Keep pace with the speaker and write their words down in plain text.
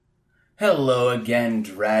Hello again,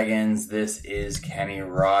 dragons. This is Kenny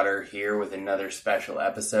Rotter here with another special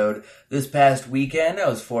episode. This past weekend, I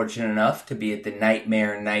was fortunate enough to be at the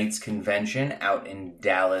Nightmare Nights convention out in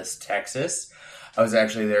Dallas, Texas. I was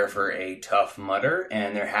actually there for a Tough Mudder,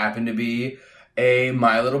 and there happened to be a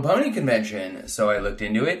My Little Pony convention. So I looked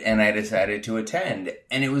into it, and I decided to attend.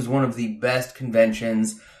 And it was one of the best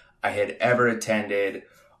conventions I had ever attended.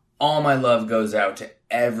 All my love goes out to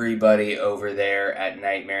everybody over there at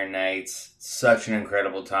Nightmare Nights. Such an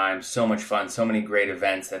incredible time, so much fun, so many great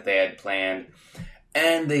events that they had planned.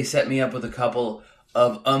 And they set me up with a couple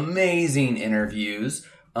of amazing interviews.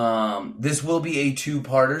 This will be a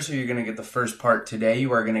two-parter, so you're going to get the first part today.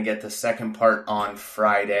 You are going to get the second part on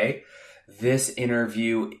Friday. This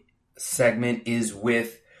interview segment is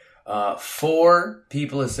with 4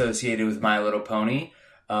 people associated with My Little Pony.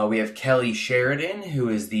 We have Kelly Sheridan, who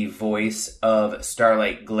is the voice of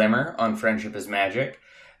Starlight Glimmer on Friendship is Magic.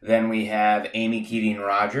 Then we have Amy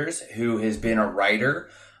Keating-Rogers, who has been a writer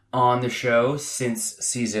on the show since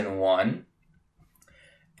season 1.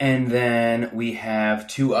 And then we have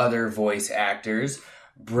 2 other voice actors,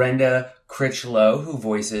 Brenda Critchlow, who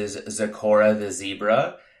voices Zecora the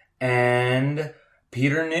Zebra, and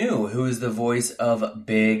Peter New, who is the voice of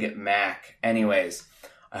Big Mac. Anyways,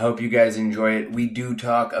 I hope you guys enjoy it. We do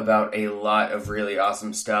talk about a lot of really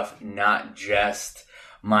awesome stuff, not just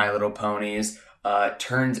My Little Ponies.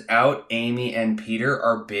 Turns out Amy and Peter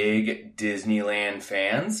are big Disneyland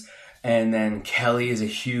fans. And then Kelly is a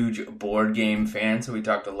huge board game fan, so we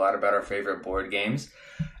talked a lot about our favorite board games.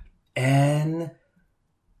 And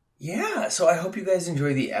yeah, so I hope you guys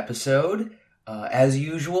enjoy the episode. As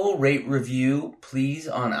usual, rate, review, please,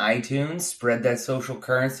 on iTunes. Spread that social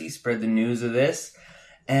currency. Spread the news of this.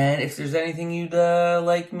 And if there's anything you'd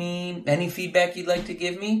any feedback you'd like to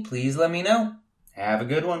give me, please let me know. Have a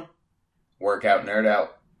good one. Work out, nerd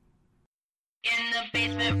out. In the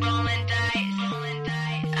basement, rolling dice.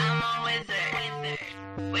 I'm a wizard.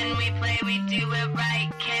 When we play, we do it right.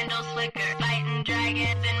 Candles flicker, fighting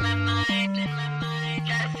dragons in my mind.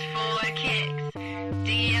 Just for kicks.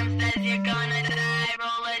 DM says you're gonna die.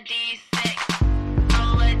 Roll a d6.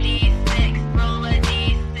 Roll a d6. Roll a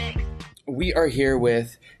d6. We are here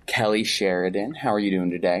with Kelly Sheridan. How are you doing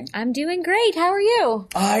today? I'm doing great. How are you?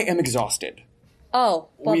 I am exhausted. Oh,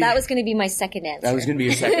 well, that was going to be my second answer. That was going to be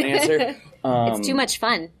your second answer? It's too much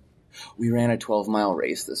fun. We ran a 12-mile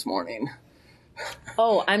race this morning.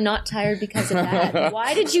 Oh, I'm not tired because of that.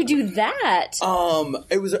 Why did you do that?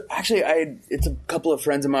 It was actually, it's a couple of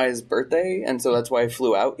friends of mine's birthday, and so that's why I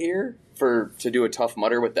flew out here to do a Tough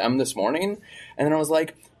Mudder with them this morning. And then I was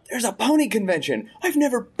like, there's a pony convention. I've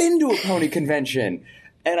never been to a pony convention.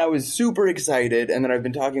 And I was super excited. And then I've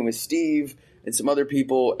been talking with Steve and some other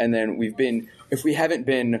people. And then if we haven't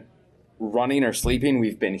been running or sleeping,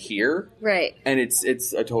 we've been here. Right. And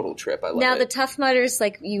it's a total trip. I love it. Now, the Tough Mudders,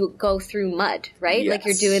 like, you go through mud, right? Yes. Like,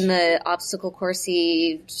 you're doing the obstacle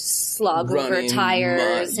coursey, slog Running over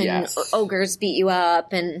tires, mud, and yes. ogres beat you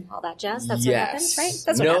up and all that jazz. That's what happens, right?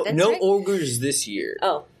 That's what happens, no right? ogres this year.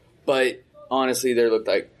 Oh. But honestly,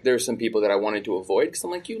 there's some people that I wanted to avoid because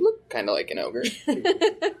I'm like, you look kind of like an ogre.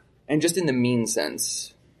 And just in the mean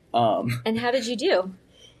sense. And how did you do?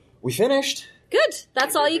 We finished. Good.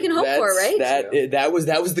 That's all you can hope for, right? That was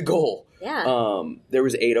the goal. Yeah. There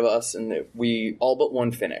was 8 of us, and we all but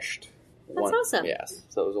one finished. That's awesome. Yes.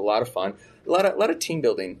 So it was a lot of fun. A lot of team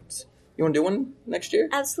building. You want to do one next year?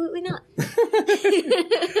 Absolutely not.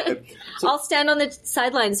 I'll stand on the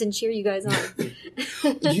sidelines and cheer you guys on.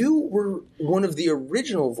 You were one of the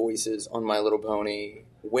original voices on My Little Pony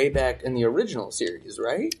way back in the original series,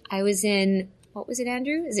 right? I was in, what was it,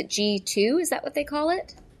 Andrew? Is it G2? Is that what they call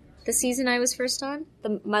it? The season I was first on?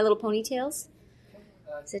 The My Little Ponytails?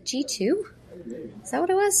 Is it G2? Is that what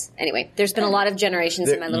it was? Anyway, there's been a lot of generations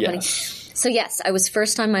in My Little Pony. So yes, I was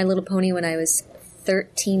first on My Little Pony when I was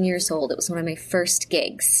 13 years old. It was one of my first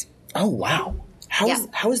gigs. Oh, wow. How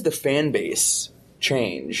has the fan base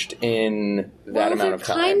changed in that amount of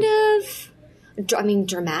time?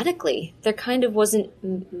 Dramatically. There kind of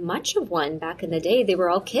wasn't much of one back in the day. They were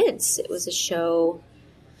all kids. It was a show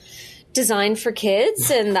designed for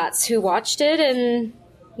kids, and that's who watched it, and,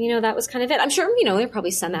 that was kind of it. I'm sure, there were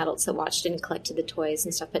probably some adults that watched it and collected the toys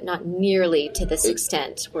and stuff, but not nearly to this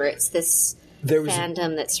extent, where it's this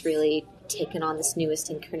fandom that's really taken on this newest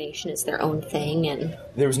incarnation as their own thing. And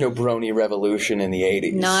there was no brony revolution in the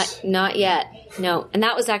 80s. Not yet. No. And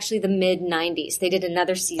that was actually the mid-90s. They did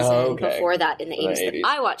another season before that in the 80s that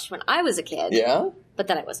I watched when I was a kid. Yeah? But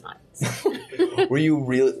then I was not. Were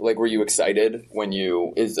you excited when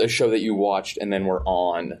is a show that you watched and then were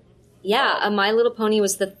on? Yeah, My Little Pony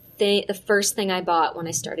was the the first thing I bought when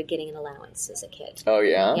I started getting an allowance as a kid. Oh,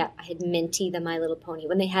 yeah? Yeah, I had Minty, the My Little Pony.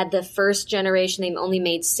 When they had the first generation, they only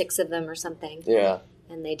made 6 of them or something. Yeah.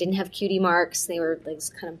 And they didn't have cutie marks. They were like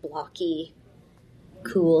kind of blocky,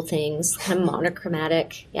 cool things, kind of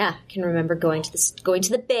monochromatic. Yeah, I can remember going to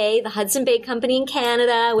the Bay, the Hudson Bay Company in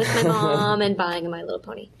Canada with my mom and buying a My Little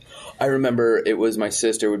Pony. I remember it was my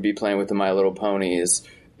sister would be playing with the My Little Ponies,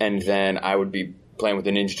 and then I would be playing with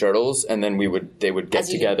the Ninja Turtles, and then they would get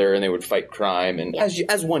together and they would fight crime, and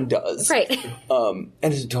as one does. Right. And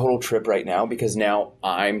it's a total trip right now because now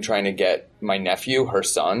I'm trying to get my nephew, her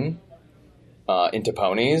son, into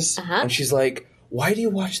ponies. And she's like, why do you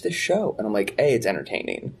watch this show? And I'm like, A, it's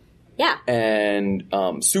entertaining. Yeah. And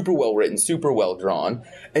super well written, super well drawn.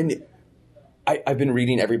 And I've been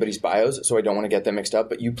reading everybody's bios, so I don't want to get them mixed up,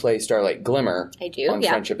 but you play Starlight Glimmer on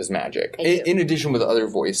Friendship is Magic. In addition with other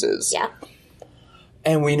voices. Yeah.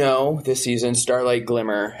 And we know this season Starlight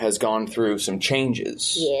Glimmer has gone through some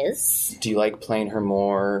changes. Yes. Do you like playing her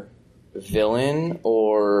more villain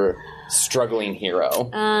or struggling hero?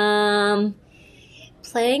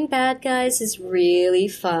 Playing bad guys is really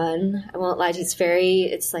fun. I won't lie to you.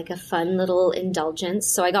 It's like a fun little indulgence.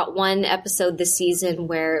 So I got one episode this season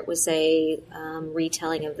where it was a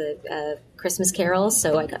retelling of the Christmas Carol.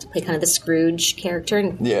 So I got to play kind of the Scrooge character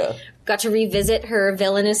and got to revisit her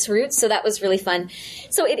villainous roots. So that was really fun.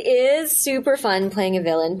 So it is super fun playing a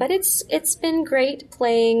villain, but it's been great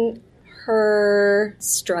playing her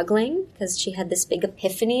struggling because she had this big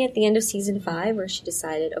epiphany at the end of season 5 where she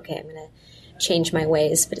decided, okay, I'm going to change my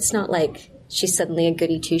ways, but it's not like she's suddenly a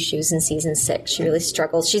goody two-shoes in season 6. She really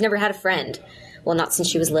struggles. She's never had a friend. Well, not since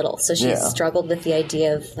she was little. So she's struggled with the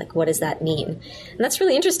idea of, like, what does that mean? And that's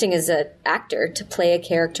really interesting as an actor to play a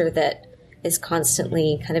character that is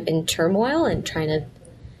constantly kind of in turmoil and trying to...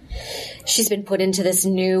 She's been put into this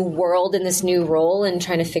new world and this new role and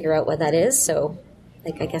trying to figure out what that is. So,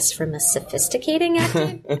 like, I guess from a sophisticating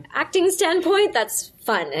acting standpoint, that's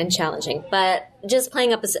fun and challenging. But just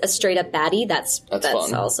playing up a straight-up baddie, that's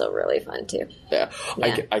fun. Also really fun, too. Yeah.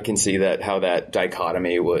 I can see how that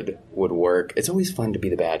dichotomy would work. It's always fun to be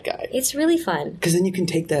the bad guy. It's really fun. Because then you can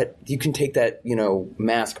take that,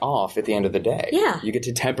 mask off at the end of the day. Yeah. You get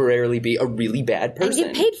to temporarily be a really bad person.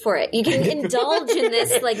 And get paid for it. You can indulge in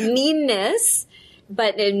this, like, meanness,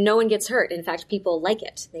 but no one gets hurt. In fact, people like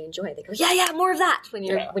it. They enjoy it. They go, yeah, more of that when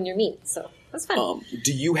you're mean. So that's fun.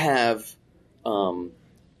 Do you have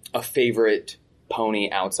a favorite pony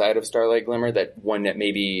outside of Starlight Glimmer, one that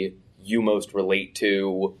maybe you most relate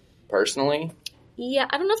to personally? Yeah,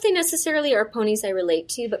 I don't know if they necessarily are ponies I relate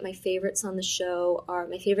to, but my favorites on the show are,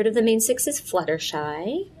 my favorite of the main 6 is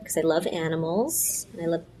Fluttershy, because I love animals, and I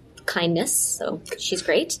love kindness, so she's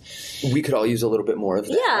great. We could all use a little bit more of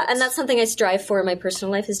that. Yeah, and that's something I strive for in my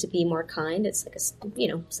personal life, is to be more kind. It's like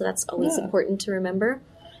so that's always important to remember.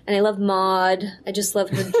 And I love Maud. I just love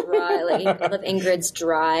her dry, I love Ingrid's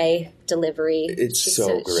dry delivery. She's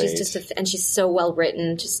so great. She's and she's so well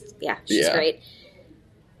written. She's great.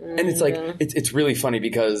 And it's like, it's really funny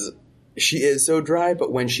because she is so dry,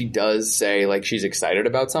 but when she does say, like, she's excited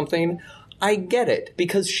about something, I get it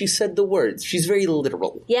because she said the words. She's very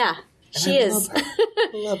literal. Yeah, she is. I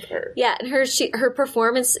love her. Yeah, and her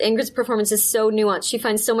performance, Ingrid's performance is so nuanced. She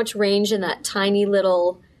finds so much range in that tiny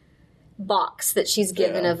little box that she's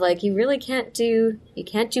given of, like, you can't do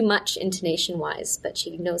much intonation wise, but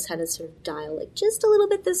she knows how to sort of dial, like, just a little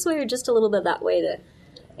bit this way or just a little bit that way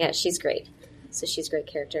she's great. So she's a great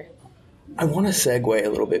character. I want to segue a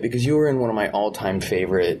little bit because you were in one of my all-time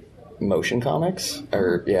favorite motion comics,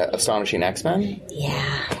 Astonishing X-Men.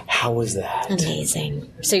 Yeah. How was that?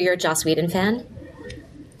 Amazing. So you're a Joss Whedon fan?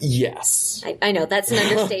 Yes. I know, that's an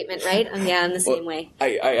understatement, right? I'm the same way.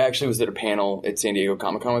 I actually was at a panel at San Diego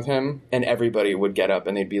Comic-Con with him, and everybody would get up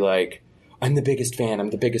and they'd be like, I'm the biggest fan.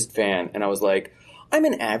 And I was like, I'm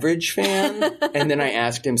an average fan. And then I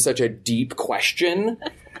asked him such a deep question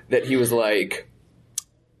that he was like,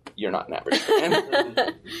 you're not an average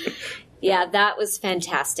fan. Yeah, that was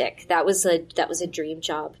fantastic. That was a dream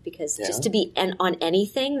job because just to be on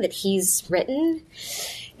anything that he's written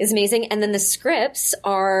is amazing. And then the scripts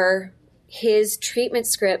are his treatment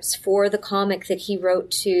scripts for the comic that he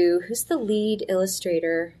wrote to, who's the lead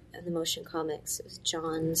illustrator of the motion comics? It was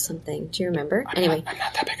John something. Do you remember? I'm not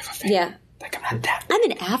that big of a fan. Yeah. Like, I'm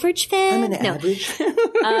an average fan. I'm an average fan.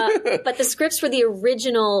 But the scripts were the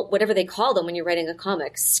original, whatever they call them when you're writing a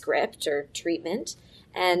comic, script or treatment.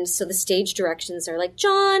 And so the stage directions are like,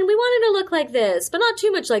 John, we want her to look like this, but not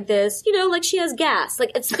too much like this. Like she has gas.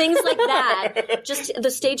 Like, it's things like that. Just the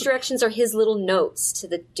stage directions are his little notes to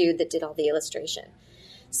the dude that did all the illustration.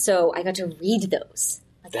 So I got to read those.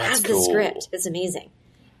 Like, as the script. It's amazing.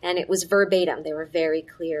 And it was verbatim. They were very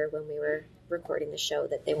clear when we were recording the show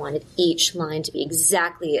that they wanted each line to be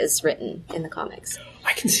exactly as written in the comics.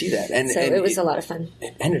 I can see that. And it was a lot of fun.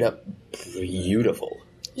 It ended up beautiful.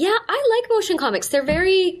 Yeah, I like motion comics. They're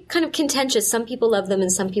very kind of contentious. Some people love them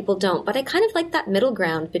and some people don't. But I kind of like that middle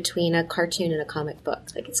ground between a cartoon and a comic book.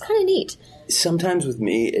 Like, it's kind of neat. Sometimes with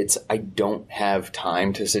me, I don't have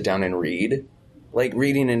time to sit down and read. Like,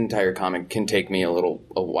 reading an entire comic can take me a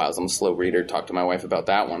while. I'm a slow reader. Talk to my wife about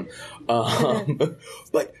that one.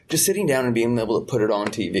 But just sitting down and being able to put it on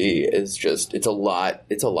TV is just, it's a lot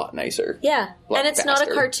nicer. Yeah. And it's not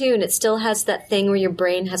a cartoon. It still has that thing where your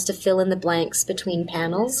brain has to fill in the blanks between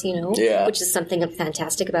panels, you know? Yeah. Which is something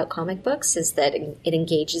fantastic about comic books, is that it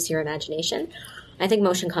engages your imagination. I think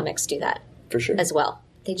motion comics do that. For sure. As well.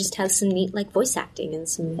 They just have some neat, like, voice acting and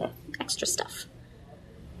some extra stuff.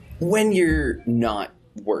 When you're not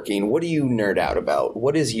working, what do you nerd out about?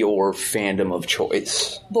 What is your fandom of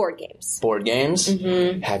choice? Board games. Board games?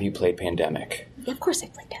 Mm-hmm. Have you played Pandemic? Yeah, of course I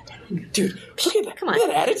played Pandemic. Dude, look at that. Come on. Look at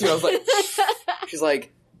that attitude. I was like, she's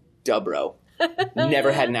like, duh, bro.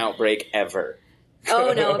 Never had an outbreak ever.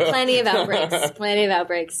 Oh, no, plenty of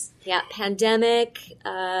outbreaks. Yeah, Pandemic,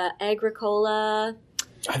 Agricola.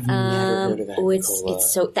 I've never heard of that.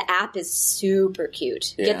 It's so, the app is super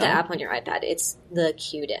cute. Yeah? Get the app on your iPad. It's the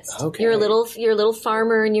cutest. Okay. You're a little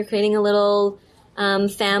farmer and you're creating a little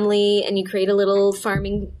family, and you create a little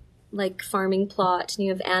farming plot, and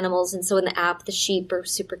you have animals, and so in the app the sheep are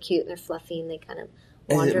super cute and they're fluffy and they kind of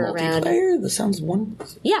wander around. Multiplayer? That sounds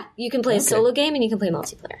wonderful. Yeah, you can play a solo game and you can play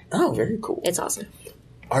multiplayer. Oh, very cool. It's awesome.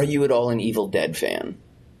 Are you at all an Evil Dead fan?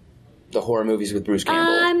 The horror movies with Bruce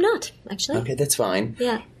Campbell? I'm not, actually. Okay, that's fine.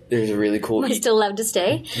 Yeah. There's a really cool... Am I still allowed to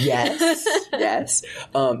stay? Yes, yes.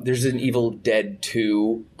 There's an Evil Dead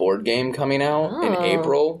 2 board game coming out in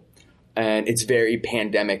April, and it's very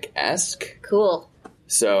Pandemic-esque. Cool.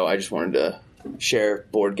 So I just wanted to share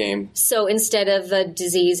board game. So instead of a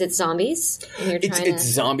disease, it's zombies? And It's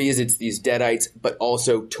zombies, it's these deadites, but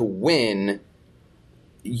also to win,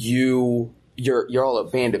 you're all a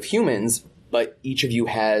band of humans, but each of you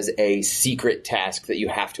has a secret task that you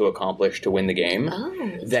have to accomplish to win the game. Oh,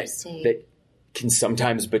 interesting. That can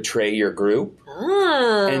sometimes betray your group.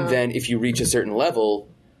 Oh. And then if you reach a certain level,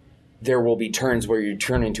 there will be turns where you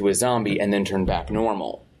turn into a zombie and then turn back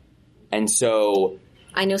normal. And so...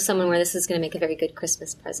 I know someone where this is going to make a very good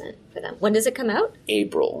Christmas present for them. When does it come out?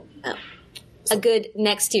 April. Oh. A good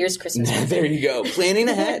next year's Christmas present. There you go. Planning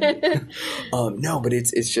ahead. No, but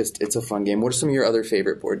it's a fun game. What are some of your other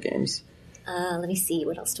favorite board games? Let me see.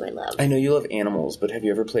 What else do I love? I know you love animals, but have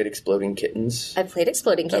you ever played Exploding Kittens? I've played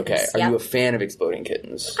Exploding Kittens. Okay. Are you a fan of Exploding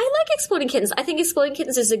Kittens? I like Exploding Kittens. I think Exploding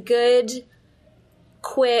Kittens is a good,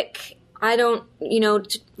 quick,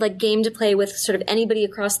 game to play with sort of anybody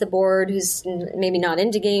across the board who's maybe not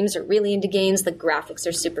into games or really into games. The graphics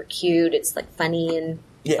are super cute. It's like funny and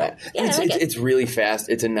yeah. It's really fast.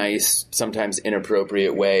 It's a nice, sometimes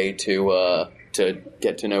inappropriate way to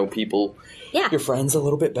get to know people. Yeah. Your friends a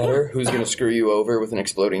little bit better. Who's going to screw you over with an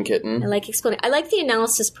exploding kitten? I like the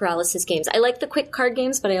analysis paralysis games. I like the quick card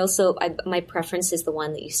games, but my preference is the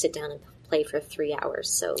one that you sit down and play for 3 hours.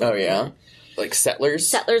 So. Oh yeah, like Settlers.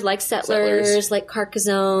 Settlers, like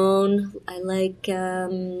Carcassonne. I like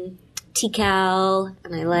TCal,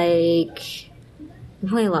 and I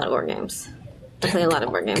play a lot of board games.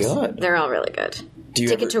 Good. They're all really good.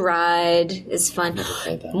 Ticket to Ride is fun.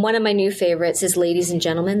 One of my new favorites is Ladies and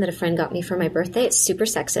Gentlemen that a friend got me for my birthday. It's super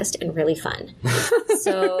sexist and really fun.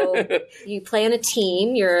 So you play on a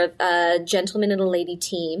team. You're a gentleman and a lady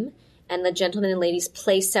team. And the gentlemen and ladies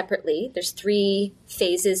play separately. There's 3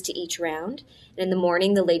 phases to each round. And in the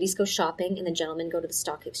morning, the ladies go shopping and the gentlemen go to the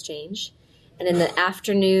stock exchange. And in the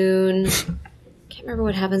afternoon, I can't remember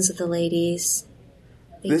what happens with the ladies.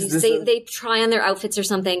 They try on their outfits or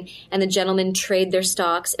something, and the gentlemen trade their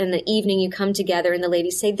stocks. And in the evening, you come together, and the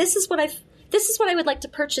ladies say, "This is what I would like to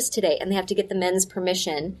purchase today," and they have to get the men's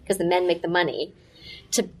permission because the men make the money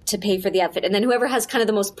to pay for the outfit. And then whoever has kind of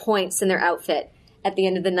the most points in their outfit at the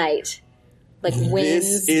end of the night, wins.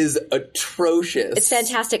 This is atrocious. It's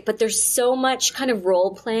fantastic, but there's so much kind of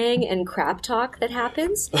role playing and crap talk that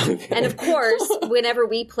happens. Okay. And of course, whenever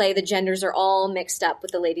we play, the genders are all mixed up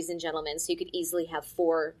with the ladies and gentlemen. So you could easily have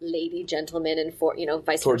 4 lady gentlemen and 4,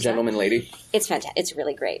 vice versa. 4 gentlemen lady. It's fantastic. It's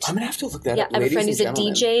really great. I'm gonna have to look that up. I have a friend who's a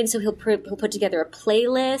DJ, and so he'll put together a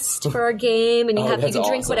playlist for our game, and you can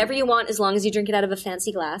drink whatever you want as long as you drink it out of a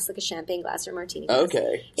fancy glass, like a champagne glass or martini glass.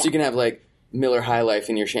 Okay, yeah. So you can have Miller High Life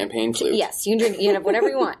in your champagne flute. Yes, you can drink. You can have whatever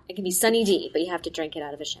you want. It can be Sunny D, but you have to drink it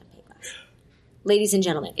out of a champagne glass. Ladies and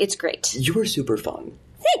gentlemen, it's great. You were super fun.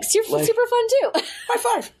 Thanks. You're super fun too. High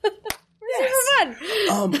five. We're Super fun.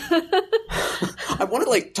 I want to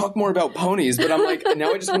like talk more about ponies, but I'm like,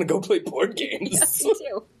 now I just want to go play board games. Yes, me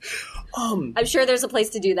too. I'm sure there's a place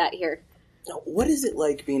to do that here. Now, what is it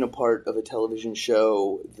like being a part of a television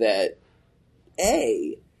show that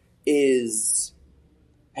has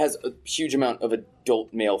a huge amount of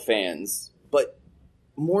adult male fans, but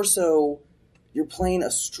more so, you're playing a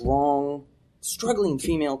struggling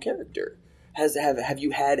female character? Have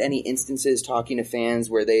you had any instances talking to fans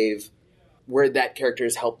where that character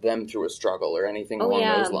has helped them through a struggle or anything along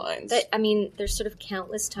those lines? There's sort of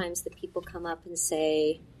countless times that people come up and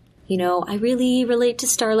say, I really relate to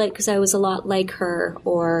Starlight because I was a lot like her.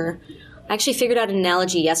 Or I actually figured out an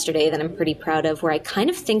analogy yesterday that I'm pretty proud of, where I kind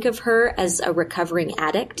of think of her as a recovering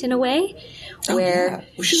addict in a way. Where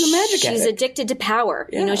she's a magic addict. She's addicted to power.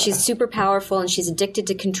 Yeah. She's super powerful and she's addicted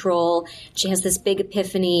to control. She has this big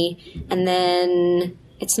epiphany, and then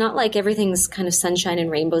it's not like everything's kind of sunshine and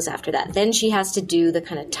rainbows after that. Then she has to do the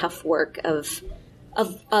kind of tough work of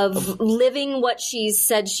living what she's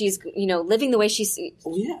said she's, living the way she's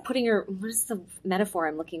putting her, what is the metaphor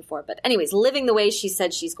I'm looking for? But anyways, living the way she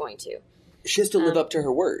said she's going to. She has to live up to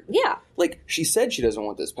her word. Yeah. Like, she said she doesn't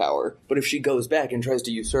want this power, but if she goes back and tries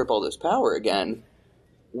to usurp all this power again,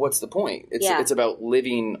 what's the point? It's about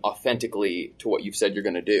living authentically to what you've said you're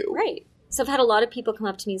going to do. Right. So I've had a lot of people come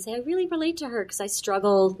up to me and say, I really relate to her because I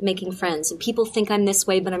struggle making friends. And people think I'm this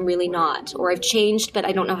way, but I'm really not. Or I've changed, but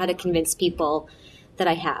I don't know how to convince people that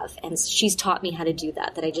I have. And she's taught me how to do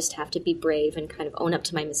that I just have to be brave and kind of own up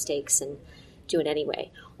to my mistakes and do it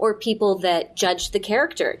anyway. Or people that judge the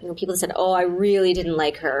character. People that said, oh, I really didn't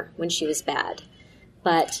like her when she was bad.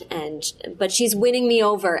 But she's winning me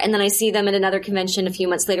over. And then I see them at another convention a few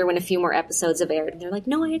months later when a few more episodes have aired. And they're like,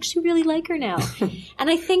 no, I actually really like her now. And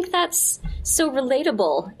I think that's so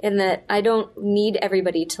relatable in that I don't need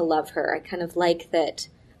everybody to love her. I kind of like that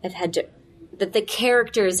that the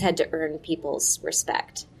characters had to earn people's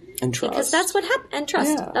respect. And trust. Because that's what happens. And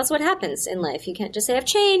trust. Yeah. That's what happens in life. You can't just say, I've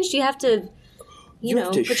changed. You have to,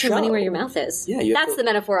 put your money where your mouth is. Yeah, that's the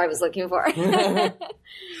metaphor I was looking for.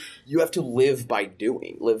 You have to live by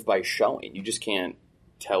doing, live by showing. You just can't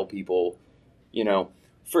tell people,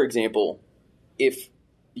 for example, if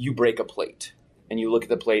you break a plate and you look at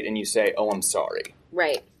the plate and you say, oh, I'm sorry.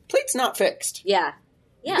 Right. Plate's not fixed. Yeah.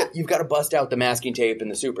 Yeah. You've got to bust out the masking tape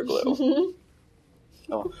and the super glue.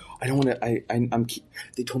 Oh, I don't want to,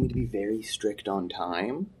 they told me to be very strict on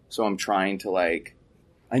time. So I'm trying to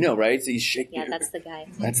I know, right? So he's shaking. Yeah, that's the guy.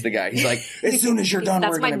 That's the guy. He's like, as soon as you're done,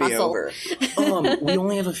 we're going to be over. We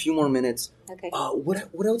only have a few more minutes. Okay.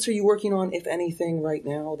 What else are you working on, if anything, right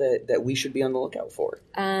now that we should be on the lookout for?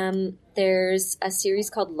 There's a series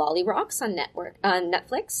called Lolly Rocks on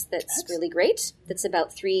Netflix that's really great. That's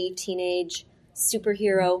about 3 teenage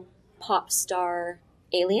superhero pop star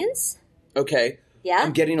aliens. Okay. Yeah.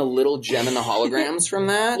 I'm getting a little Gem in the Holograms from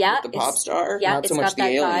that. Yeah. With the pop star. Yeah, not so much the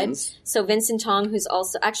aliens. Vibe. So Vincent Tong, who's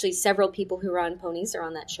also, actually several people who are on ponies are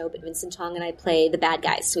on that show, but Vincent Tong and I play the bad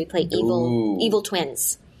guys. So we play evil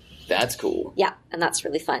twins. That's cool. Yeah, and that's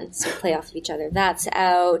really fun. So we play off of each other. That's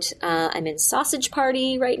out. I'm in Sausage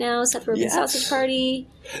Party right now. Seth Rogen's Sausage Party.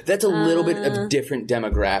 That's a little bit of different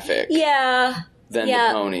demographic. Yeah. Than the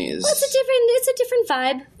ponies. Well, it's a different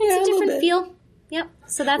vibe. It's a different feel. Yep.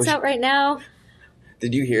 So that's out right now.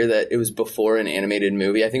 Did you hear that it was before an animated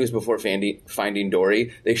movie? I think it was before Finding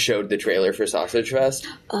Dory. They showed the trailer for Sausage Fest.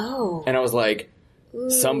 Oh. And I was like,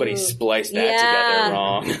 somebody spliced that together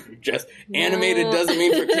wrong. Just animated doesn't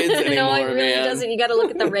mean for kids anymore, no, it really man. doesn't. You got to look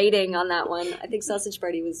at the rating on that one. I think Sausage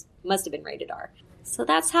Party must have been rated R. So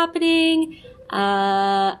that's happening.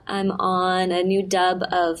 I'm on a new dub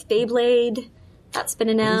of Beyblade. That's been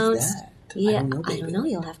announced. What is that? Yeah, I don't know.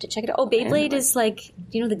 You'll have to check it out. Oh, Beyblade is do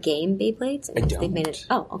you know the game Beyblades? I don't. They've made it.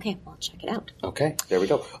 Oh, okay. Well, check it out. Okay, there we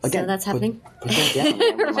go. Again, so that's happening. Put that down.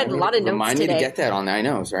 I've had a lot of notes Remind today. me to get that on the I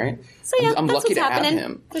knows, right? So yeah, I'm that's lucky what's to happening. have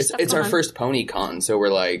him. There's It's our first pony con, so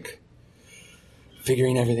we're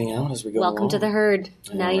figuring everything out as we go Welcome along. to the herd.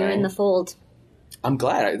 Now you're in the fold. I'm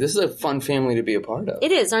glad. This is a fun family to be a part of.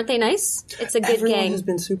 It is. Aren't they nice? It's a good Everyone gang. has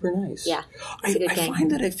been super nice. Yeah, it's a good gang. I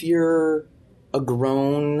find that if you're a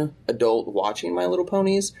grown adult watching My Little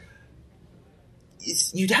Ponies,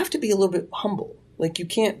 you'd have to be a little bit humble. You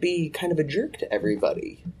can't be kind of a jerk to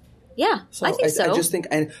everybody. Yeah, I think so. I just think,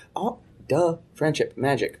 friendship,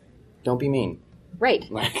 magic. Don't be mean. Right,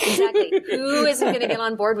 exactly. Who isn't going to get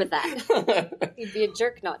on board with that? You'd be a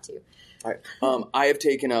jerk not to. All right. I have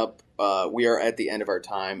taken up, we are at the end of our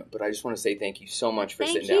time, but I just want to say thank you so much for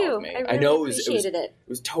sitting down with me. I really appreciated it. It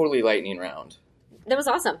was totally lightning round. That was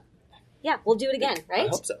awesome. Yeah, we'll do it again, right? I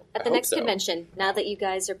hope so. At the next convention, now that you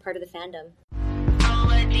guys are part of the fandom.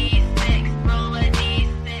 All of these 6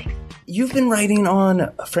 you've been writing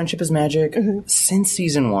on Friendship is Magic since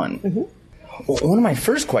season 1. Well, one of my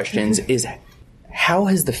first questions is, how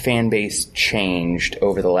has the fan base changed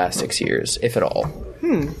over the last 6 years, if at all?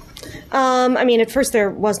 I mean, at first there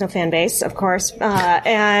was no fan base, of course,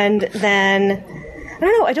 and then I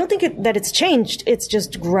don't know. I don't think that it's changed. It's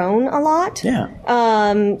just grown a lot. Yeah.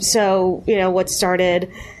 So what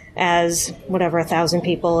started as whatever 1,000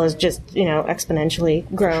 people has just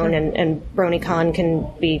exponentially grown, and BronyCon can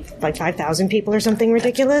be like 5,000 people or something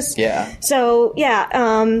ridiculous. Yeah. So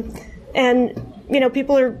and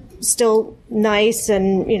people are still nice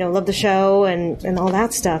and love the show and all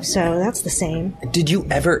that stuff. So that's the same. Did you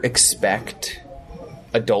ever expect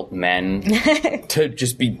adult men to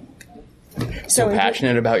just be so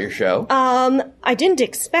passionate about your show? I didn't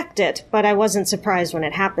expect it, but I wasn't surprised when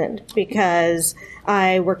it happened because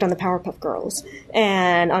I worked on the Powerpuff Girls,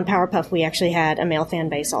 and on Powerpuff we actually had a male fan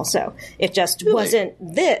base also. It just wasn't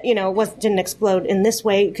didn't explode in this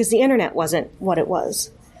way because the internet wasn't what it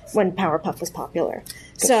was when Powerpuff was popular.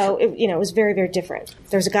 So it was very, very different.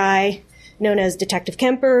 There's a guy known as Detective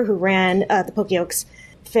Kemper who ran the Pokeokes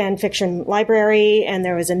fan fiction library, and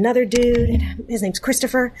there was another dude. His name's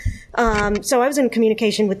Christopher. So I was in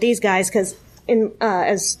communication with these guys because,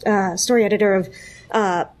 as story editor of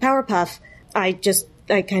Powerpuff, I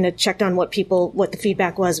kind of checked on what the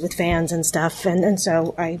feedback was with fans and stuff, and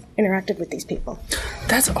so I interacted with these people.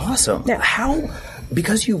 That's awesome. Yeah.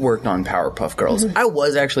 Because you worked on Powerpuff Girls, I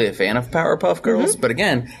was actually a fan of Powerpuff Girls, but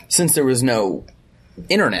again, since there was no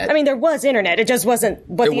internet. I mean, there was internet. It just wasn't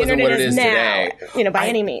what the internet is now, today. By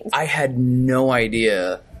any means. I had no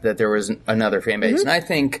idea that there was another fan base. And I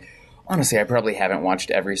think, honestly, I probably haven't watched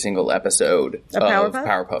every single episode of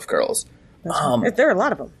Powerpuff Girls. There are a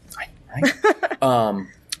lot of them.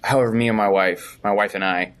 However, me and my wife and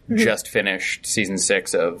I just finished season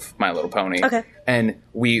 6 of My Little Pony. Okay. And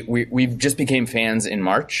we just became fans in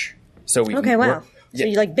March. So we wow. So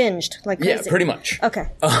you binged like crazy. Yeah, pretty much. Okay.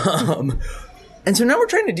 And so now we're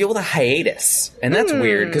trying to deal with a hiatus, and that's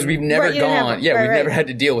weird because we've never we've never had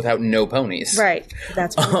to deal without no ponies. Right.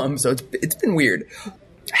 That's weird. So it's been weird.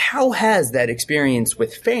 How has that experience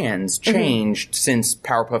with fans changed since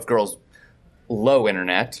Powerpuff Girls' low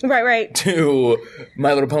internet, right, to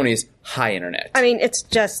My Little Pony's high internet? I mean, it's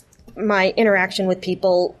just my interaction with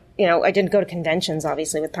people. I didn't go to conventions,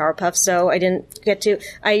 obviously, with Powerpuff, so I didn't get to.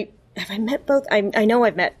 Have I met both? I know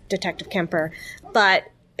I've met Detective Kemper, but.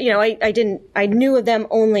 I didn't. I knew of them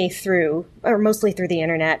mostly through the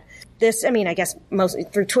internet. I guess mostly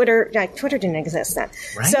through Twitter. Twitter didn't exist then.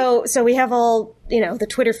 Right. So we have all the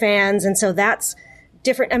Twitter fans, and so that's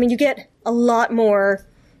different. I mean, you get a lot more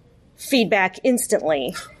feedback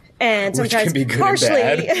instantly, and sometimes which can be good partially,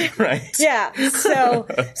 and bad. Right? Yeah. So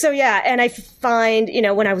yeah, and I find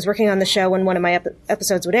when I was working on the show, when one of my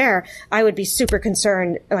episodes would air, I would be super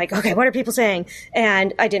concerned, like, okay, what are people saying?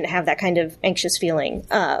 And I didn't have that kind of anxious feeling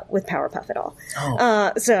with Powerpuff at all.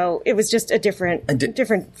 So it was just a different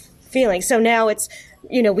feeling. So now it's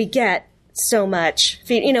we get so much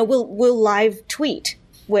feed. We'll live tweet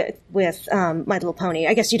with My Little Pony.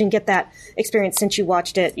 I guess you didn't get that experience since you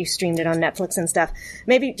watched it. You streamed it on Netflix and stuff.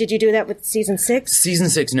 Maybe, did you do that with season 6? Season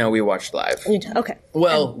 6, no, we watched live. Okay.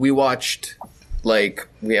 Well, we watched,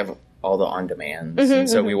 we have all the on-demands, and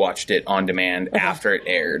so we watched it on demand after it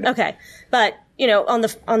aired. Okay. But, on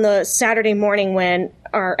the Saturday morning when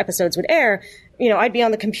our episodes would air, I'd be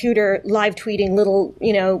on the computer live tweeting little,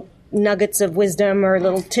 nuggets of wisdom or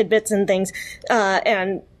little tidbits and things,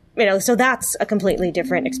 and so that's a completely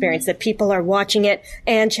different experience, that people are watching it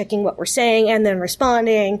and checking what we're saying and then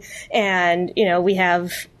responding. And, we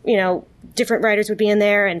have, different writers would be in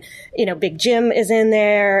there, and, Big Jim is in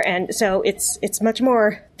there. And so it's much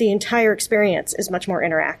more, the entire experience is much more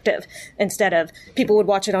interactive, instead of people would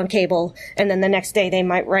watch it on cable and then the next day they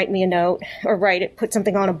might write me a note or put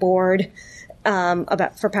something on a board,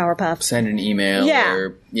 for Powerpuff. Send an email.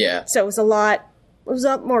 Yeah. So it was a lot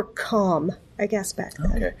more calm, I guess, back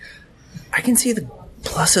then. Okay. I can see the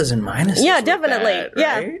pluses and minuses. Yeah, definitely. That,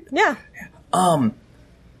 right? Yeah.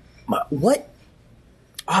 What?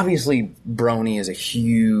 Obviously, Brony is a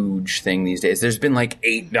huge thing these days. There's been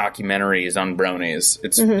 8 documentaries on Bronies.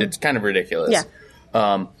 It's kind of ridiculous. Yeah.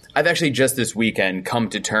 I've actually just this weekend come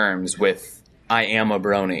to terms with I am a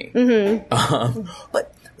Brony.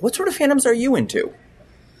 But what sort of fandoms are you into?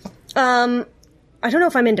 I don't know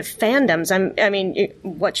if I'm into fandoms.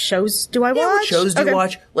 What shows do I watch? What shows do you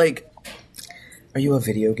watch? Are you a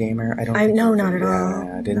video gamer? I don't. No, not at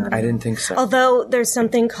all. I didn't think so. Although there's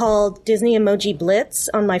something called Disney Emoji Blitz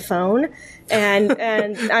on my phone, and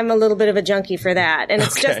I'm a little bit of a junkie for that. And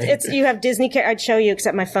it's you have Disney. I'd show you,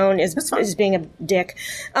 except my phone is being a dick.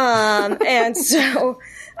 And so.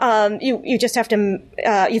 You just have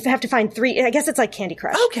to find 3. I guess it's like Candy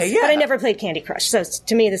Crush. Okay, yeah. But I never played Candy Crush, so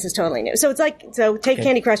to me this is totally new. So it's like take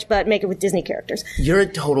Candy Crush, but make it with Disney characters. You're a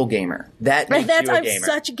total gamer. That makes you a gamer. I'm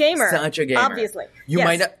such a gamer. Such a gamer. Obviously, you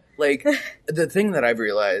might not. Like, the thing that I've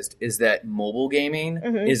realized is that mobile gaming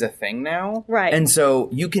is a thing now. Right. And so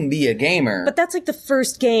you can be a gamer. But that's like the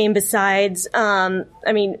first game besides, I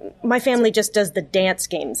mean, my family just does the dance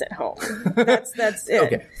games at home. That's it.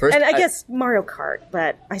 Okay. First, and I guess Mario Kart,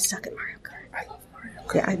 but I suck at Mario Kart. I love Mario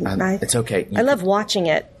Kart. Yeah, it's okay. I love watching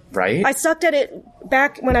it. Right? I sucked at it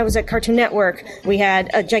back when I was at Cartoon Network. We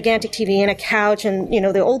had a gigantic TV and a couch and,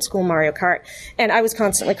 the old school Mario Kart. And I was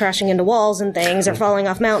constantly crashing into walls and things or falling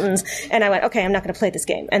off mountains. And I went, okay, I'm not going to play this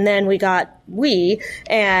game. And then we got Wii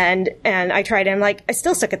and I tried it. I'm like, I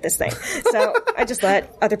still suck at this thing. So I just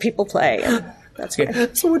let other people play. And that's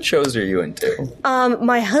good. So what shows are you into?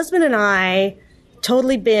 My husband and I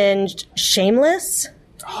totally binged Shameless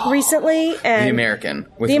recently, and The American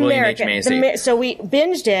with William H. Macy. So we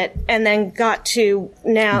binged it, and then got to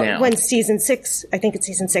now when season 6, I think it's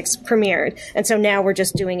season 6, premiered, and so now we're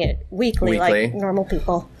just doing it weekly. Like normal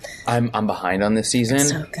people. I'm behind on this season,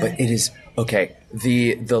 It's so good. but it is okay.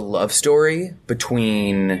 The love story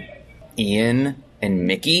between Ian and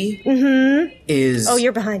Mickey is. Oh,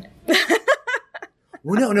 you're behind.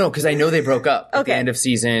 Well, no, because I know they broke up at the Okay. end of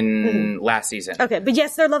last season. Okay, but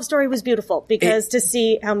yes, their love story was beautiful because to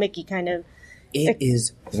see how Mickey kind of. It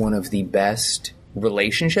is one of the best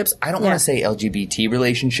relationships. I don't want to say LGBT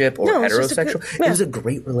relationship or No, it's just a heterosexual. good- It was a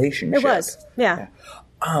great relationship. It was, yeah.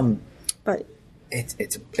 But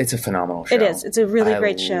It's a phenomenal show. it is. It's a really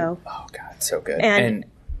great show. Oh God, so good. And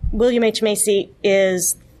William H. Macy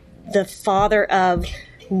is the father of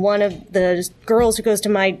one of the girls who goes to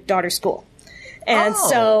my daughter's school. And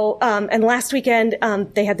so, and last weekend,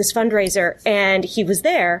 they had this fundraiser and he was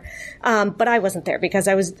there, but I wasn't there because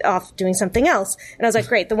I was off doing something else. And I was like,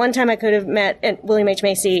 great, the one time I could have met William H.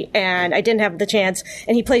 Macy and I didn't have the chance,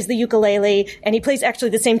 and he plays the ukulele, and he plays actually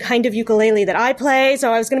the same kind of ukulele that I play,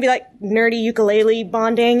 so I was going to be like nerdy ukulele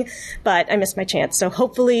bonding, but I missed my chance. So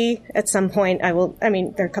hopefully at some point there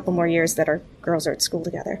are a couple more years that our girls are at school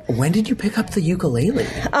together. when did you pick up the ukulele?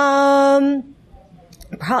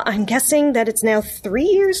 I'm guessing that it's now 3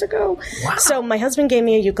 years ago. Wow. So my husband gave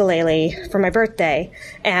me a ukulele for my birthday,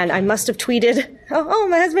 and I must have tweeted, oh,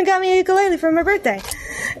 my husband got me a ukulele for my birthday.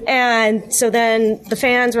 And so then the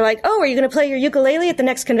fans were like, oh, are you going to play your ukulele at the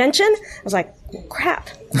next convention? I was like, crap,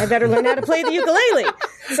 I better learn how to play the ukulele.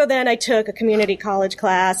 So then I took a community college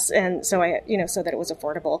class, and so so that it was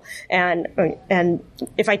affordable. And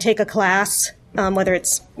if I take a class, whether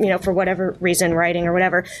it's, for whatever reason, writing or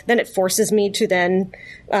whatever, then it forces me to then,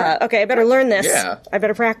 okay, I better learn this. Yeah. I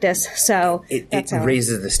better practice. So It that's how.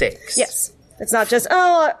 raises the stakes. Yes. It's not just,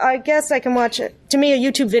 I guess I can watch it. To me, a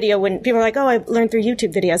YouTube video wouldn't, people are like, I learned through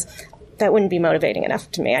YouTube videos. That wouldn't be motivating enough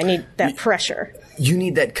to me. I need that pressure. You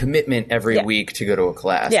need that commitment every week to go to a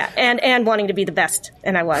class. Yeah. And wanting to be the best.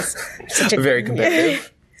 And I was. Very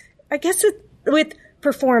competitive. I guess with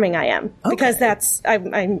performing I am, because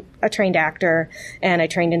I'm a trained actor and I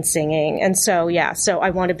trained in singing, and so I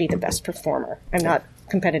want to be the best performer. I'm not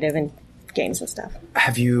competitive in games and stuff.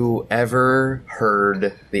 Have you ever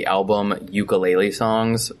heard the album Ukulele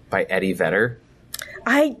Songs by Eddie Vedder?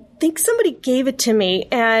 I think somebody gave it to me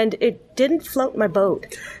and it didn't float my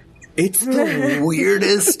boat. It's the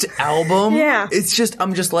weirdest album. Yeah.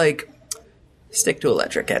 I'm just like, stick to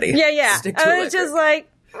electric, Eddie. Yeah. Stick to I was electric. just like,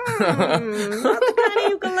 not the kind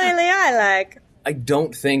of ukulele I like. I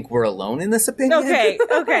don't think we're alone in this opinion. Okay,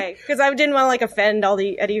 because I didn't want to offend all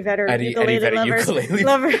the Eddie Vedder ukulele Vedder lovers.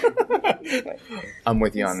 ukulele. I'm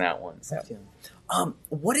with you on that one.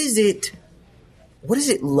 What is it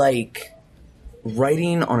like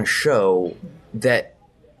writing on a show that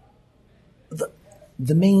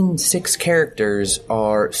the main 6 characters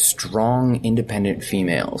are strong, independent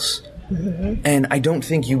females? Mm-hmm. And I don't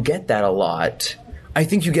think you get that a lot. I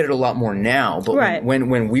think you get it a lot more now, but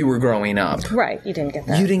when we were growing up, you didn't get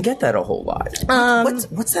that. You didn't get that a whole lot.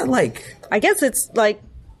 What's that like? I guess it's like,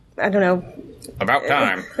 I don't know. About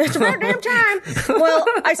time. It's about damn time. Well,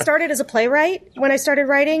 I started as a playwright when I started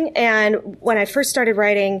writing, and when I first started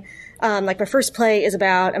writing, my first play is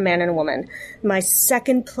about a man and a woman. My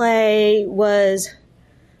second play was,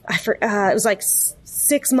 it was like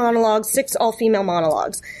 6 monologues, 6 all-female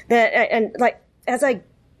monologues. Is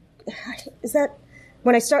that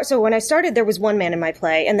when I started, there was one man in my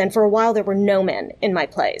play, and then for a while there were no men in my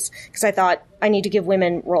plays because I thought I need to give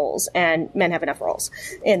women roles, and men have enough roles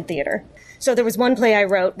in theater. So there was one play I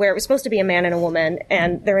wrote where it was supposed to be a man and a woman,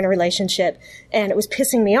 and they're in a relationship, and it was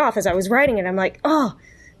pissing me off as I was writing it. I'm like, oh,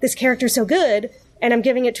 this character's so good, and I'm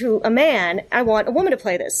giving it to a man. I want a woman to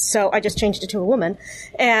play this. So I just changed it to a woman.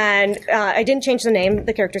 And I didn't change the name.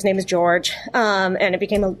 The character's name is George. And it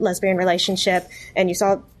became a lesbian relationship. And you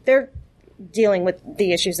saw they're dealing with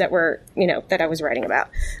the issues that were, that I was writing about.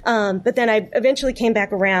 But then I eventually came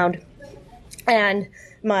back around, and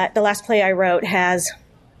the last play I wrote has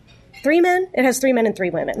 3 men. It has 3 men and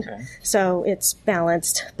 3 women. Okay. So it's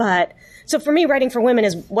balanced. But so for me, writing for women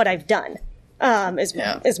is what I've done.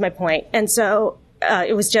 Is my point. And so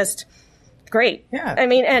it was just great. Yeah. I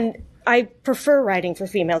mean, and I prefer writing for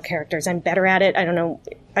female characters. I'm better at it. I don't know.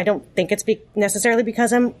 I don't think it's necessarily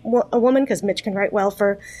because I'm a woman, because Mitch can write well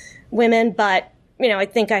for women. But, I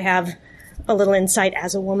think I have a little insight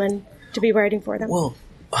as a woman to be writing for them. Well,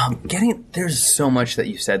 there's so much that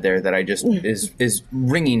you said there that I just is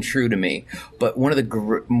ringing true to me. But one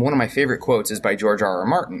of my favorite quotes is by George R.R.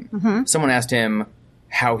 Martin. Mm-hmm. Someone asked him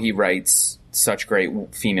how he writes such great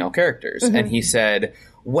female characters. Mm-hmm. And he said,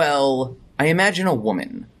 well, I imagine a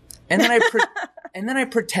woman. And then I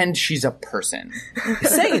pretend she's a person.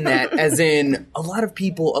 Saying that as in a lot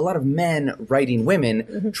of men writing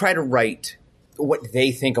women try to write what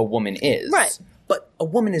they think a woman is. Right. But a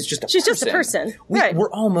woman is just a person. She's just a person.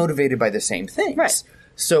 We're all motivated by the same things. Right.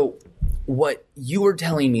 So what you were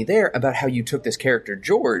telling me there about how you took this character,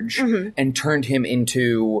 George, and turned him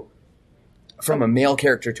into... from a male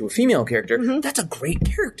character to a female character, that's a great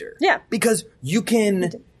character. Yeah. Because you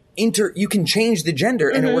can change the gender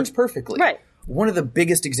and it works perfectly. Right. One of the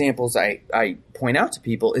biggest examples I point out to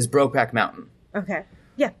people is Brokeback Mountain. Okay.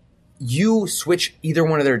 Yeah. You switch either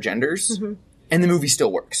one of their genders and the movie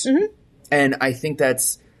still works. Mm-hmm. And I think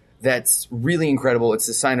that's really incredible. It's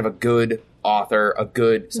a sign of a good author,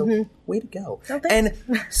 way to go. Oh, and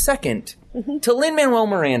second, to Lin-Manuel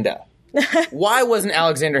Miranda. Why wasn't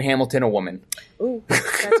Alexander Hamilton a woman? Ooh,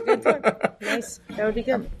 that's a good one. Nice. That would be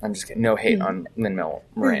good. I'm just kidding. No hate on Lin-Manuel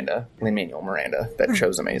Miranda. That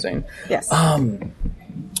show's amazing. Yes.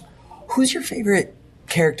 Who's your favorite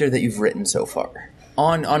character that you've written so far?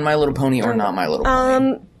 On My Little Pony or not My Little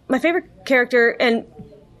Pony? My favorite character, and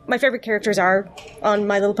my favorite characters are on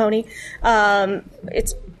My Little Pony.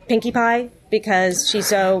 It's Pinkie Pie, because she's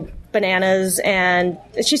so bananas and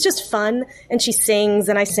she's just fun, and she sings,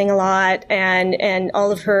 and I sing a lot, and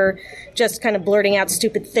all of her just kind of blurting out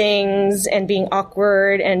stupid things and being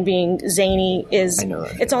awkward and being zany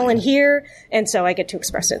it's all in here, and so I get to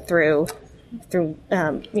express it through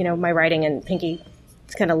my writing, and Pinkie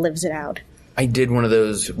kind of lives it out. I did one of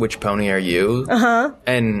those, which pony are you? Uh-huh.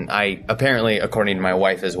 And I, apparently, according to my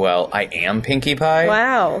wife as well, I am Pinkie Pie.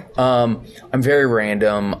 Wow. I'm very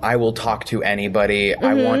random. I will talk to anybody.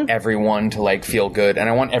 I want everyone to, feel good. And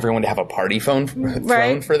I want everyone to have a party thrown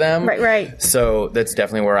for them. Right. So that's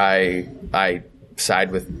definitely where I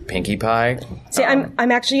side with Pinkie Pie. See, I'm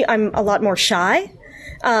a lot more shy.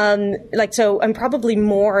 So I'm probably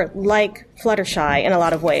more like Fluttershy in a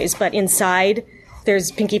lot of ways. But inside,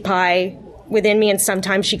 there's Pinkie Pie within me, and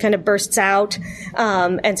sometimes she kind of bursts out.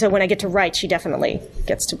 And so when I get to write, she definitely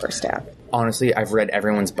gets to burst out. Honestly, I've read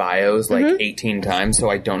everyone's bios 18 times, so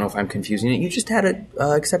I don't know if I'm confusing it. You just had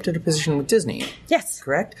accepted a position with Disney. Yes.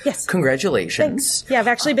 Correct? Yes. Congratulations. Thanks. Yeah, I've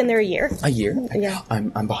actually been there a year. A year? Yeah.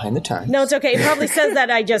 I'm behind the times. No, it's okay. It probably says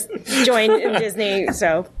that I just joined in Disney,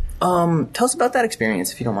 so. Tell us about that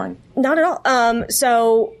experience, if you don't mind. Not at all.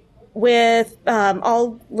 So with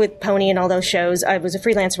Pony and all those shows, I was a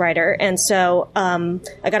freelance writer, and so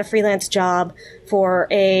I got a freelance job for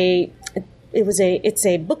it's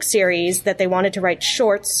a book series that they wanted to write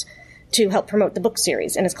shorts to help promote the book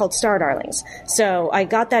series, and it's called Star Darlings. So I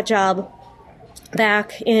got that job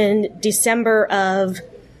back in December of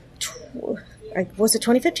was it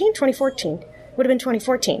 2015? 2014? Would have been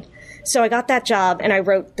 2014. So I got that job, and I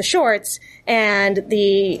wrote the shorts, and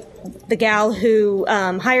the gal who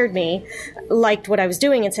hired me liked what I was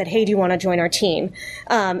doing and said, hey, do you want to join our team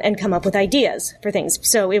and come up with ideas for things?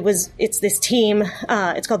 So it's this team,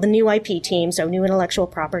 it's called the New IP team, so New Intellectual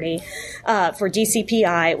Property, for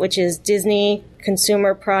DCPI, which is Disney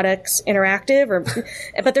Consumer Products Interactive,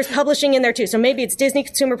 but there's publishing in there too. So maybe it's Disney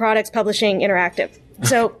Consumer Products Publishing Interactive.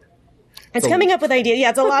 So it's coming up with ideas. Yeah,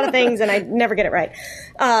 it's a lot of things, and I never get it right.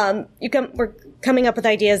 We're coming up with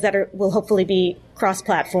ideas that will hopefully be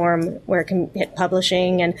cross-platform, where it can hit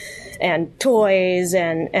publishing and toys,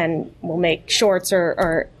 and we'll make shorts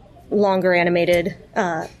or longer animated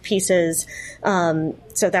pieces.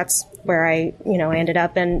 So that's where I ended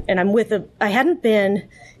up. And I'm I hadn't been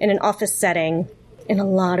in an office setting in a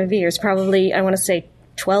lot of years, probably, I want to say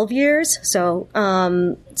 12 years. So,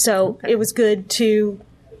 it was good to,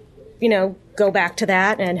 go back to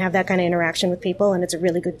that and have that kind of interaction with people. And it's a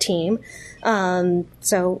really good team.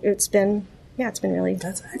 So it's been really,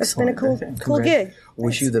 it's been a cool gig.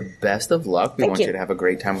 Wish you the best of luck. We want you to have a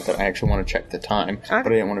great time with it. I actually want to check the time, but I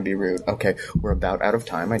didn't want to be rude. Okay, we're about out of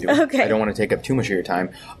time. I don't want to take up too much of your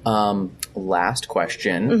time. Last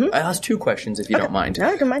question. I'll ask 2 questions if you don't mind. No,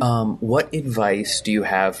 I don't mind. What advice do you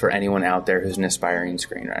have for anyone out there who's an aspiring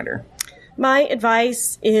screenwriter? My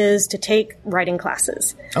advice is to take writing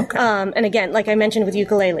classes. Okay. And again, like I mentioned with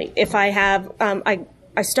ukulele, if I have,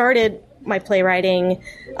 I started my playwriting,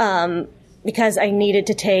 because I needed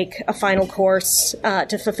to take a final course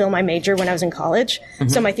to fulfill my major when I was in college. Mm-hmm.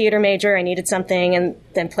 So my theater major, I needed something, and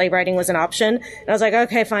then playwriting was an option. And I was like,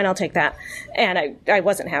 okay, fine, I'll take that. And I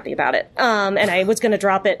wasn't happy about it. And I was going to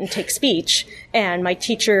drop it and take speech. And my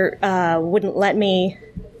teacher wouldn't let me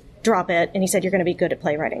drop it, and he said, you're going to be good at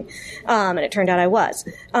playwriting. And it turned out I was.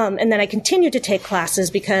 And then I continued to take classes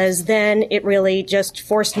because then it really just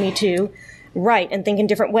forced me to write and think in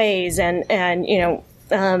different ways. And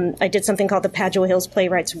I did something called the Padua Hills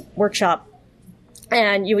Playwrights Workshop,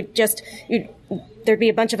 and there'd be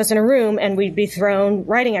a bunch of us in a room, and we'd be thrown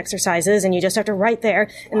writing exercises, and you just have to write there,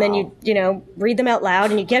 and then you read them out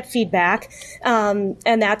loud, and you get feedback, and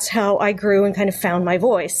that's how I grew and kind of found my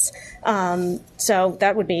voice. So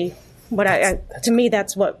that would be what to me,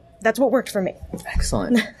 that's what worked for me.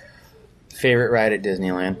 Excellent. Favorite ride at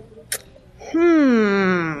Disneyland?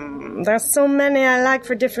 There's so many I like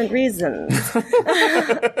for different reasons.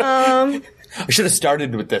 I should have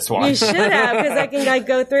started with this one. You should have, because I can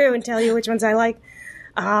go through and tell you which ones I like.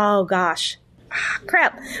 Oh gosh,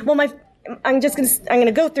 crap. Well, I'm going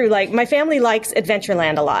to go through, my family likes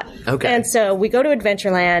Adventureland a lot. Okay. And so we go to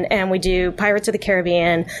Adventureland and we do Pirates of the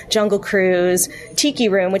Caribbean, Jungle Cruise, Tiki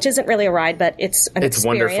Room, which isn't really a ride, but it's an experience.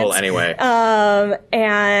 Wonderful anyway.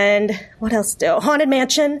 And what else Haunted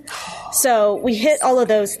Mansion. So we hit all of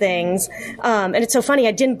those things. And it's so funny,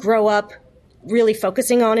 I didn't grow up really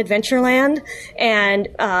focusing on Adventureland.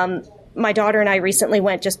 And, my daughter and I recently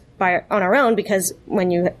went just on our own, because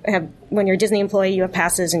when you're a Disney employee, you have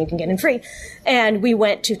passes and you can get in free. And we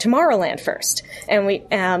went to Tomorrowland first, and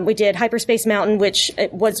we did Hyperspace Mountain, which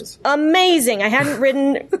was amazing. I hadn't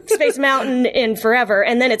ridden Space Mountain in forever,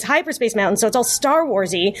 and then it's Hyperspace Mountain, so it's all Star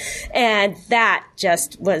Warsy, and that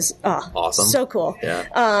just was awesome, so cool. Yeah.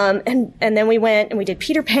 And then we went and we did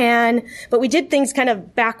Peter Pan, but we did things kind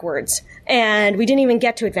of backwards. And we didn't even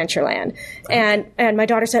get to Adventureland. And my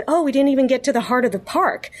daughter said, oh, we didn't even get to the heart of the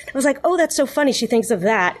park. I was like, oh, that's so funny. She thinks of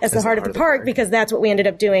that as the heart of the park, because that's what we ended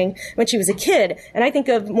up doing when she was a kid. And I think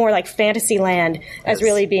of more like Fantasyland as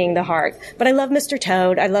really being the heart. But I love Mr.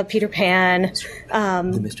 Toad. I love Peter Pan.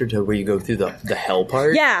 The Mr. Toad where you go through the hell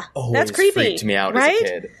part? Yeah. That's creepy. Freaked me out right? as a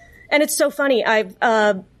kid. And it's so funny.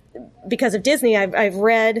 Because of Disney, I've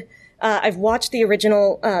read, I've watched the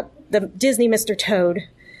original, the Disney Mr. Toad.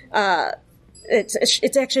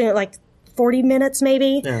 It's actually like 40 minutes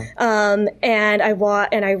maybe. Yeah. And I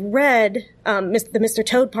read, the Mr.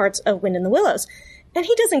 Toad parts of Wind in the Willows. And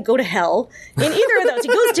he doesn't go to hell in either of those. He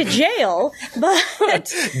goes to jail,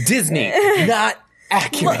 but Disney, not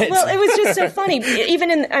accurate. Well, it was just so funny.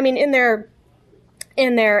 Even in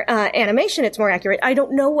their animation, it's more accurate. I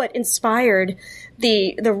don't know what inspired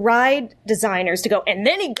the ride designers to go, and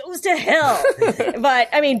then he goes to hell. but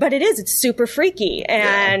it's super freaky.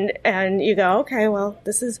 And you go, okay, well,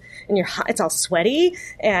 this is, and it's all sweaty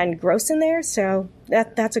and gross in there. So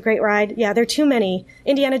that's a great ride. Yeah, there are too many.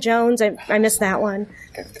 Indiana Jones, I missed that one.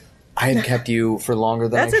 I had kept you for longer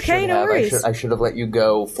than That's I should okay, no have. worries. I should have let you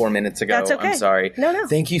go 4 minutes ago. That's okay. I'm sorry. No.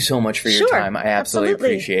 Thank you so much for your time. I absolutely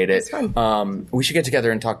appreciate it. It's fun. We should get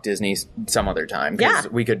together and talk Disney some other time, because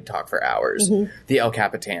we could talk for hours. Mm-hmm. The El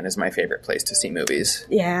Capitan is my favorite place to see movies.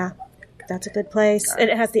 Yeah, that's a good place. And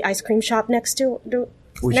it has the ice cream shop next door to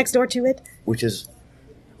it. Which is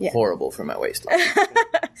horrible for my waistline.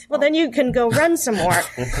 Well, then you can go run some more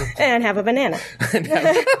and have a banana.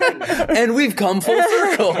 And we've come full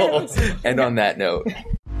circle. And on that note,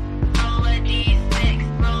 how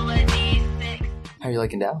are you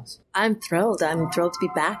liking Dallas? I'm thrilled. I'm thrilled to be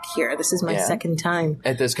back here. This is my second time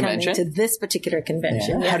at this convention. To this particular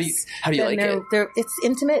convention. Yeah. Yes. How do you like it? It's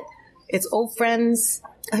intimate. It's old friends.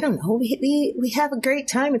 I don't know. We have a great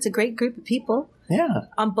time. It's a great group of people. Yeah.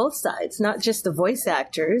 On both sides, not just the voice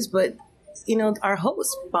actors, but our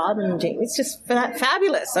hosts, Bob and Jamie. It's just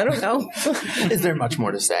fabulous. I don't know. Is there much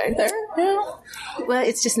more to say there? Yeah. Well,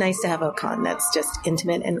 it's just nice to have a con that's just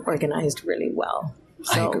intimate and organized really well.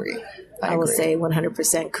 So I agree. I will say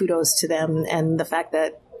 100% kudos to them, and the fact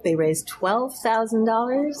that they raised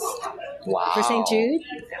 $12,000 Wow. for St. Jude.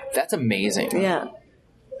 That's amazing. Yeah.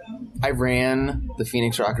 I ran the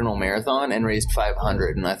Phoenix Rock and Roll Marathon and raised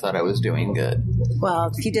 $500, and I thought I was doing good.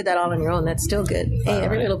 Well, if you did that all on your own, that's still good. Hey,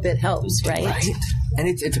 every little bit helps, right? Right. And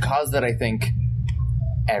it's a cause that I think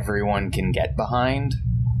everyone can get behind.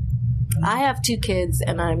 I have 2 kids,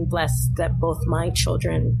 and I'm blessed that both my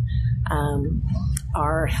children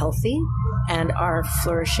are healthy and are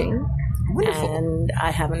flourishing. Wonderful. And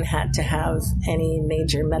I haven't had to have any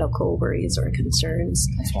major medical worries or concerns.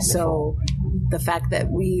 That's wonderful. So the fact that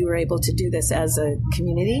we were able to do this as a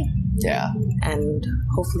community, Yeah. and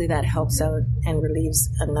hopefully that helps out and relieves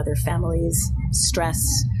another family's stress,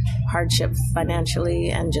 hardship financially,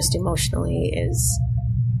 and just emotionally, is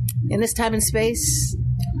in this time and space,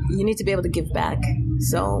 you need to be able to give back.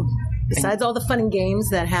 So besides all the fun and games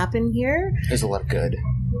that happen here, There's a lot of good.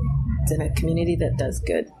 it's in a community that does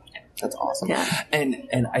good. That's awesome. Yeah. And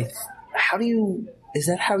is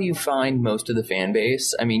that how you find most of the fan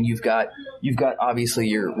base? I mean, you've got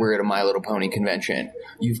obviously we're at a My Little Pony convention.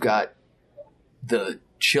 You've got the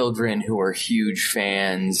children who are huge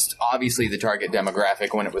fans, obviously the target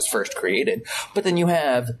demographic when it was first created, but then you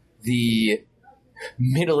have the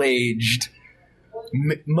middle-aged,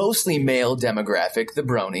 mostly male demographic, the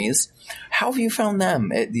bronies. How have you found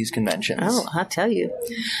them at these conventions? Oh, I'll tell you.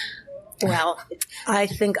 Well, I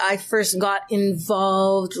think I first got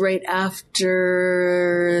involved right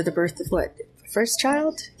after the birth of first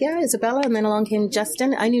child? Yeah, Isabella, and then along came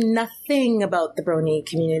Justin. I knew nothing about the brony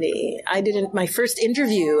community. I didn't, my first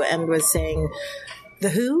interview and was saying, the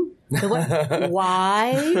who? The what?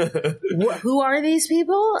 Why? Who are these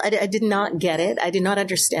people? I did not get it. I did not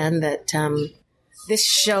understand that this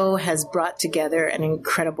show has brought together an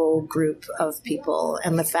incredible group of people.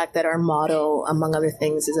 And the fact that our motto, among other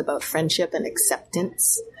things, is about friendship and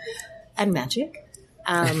acceptance and magic.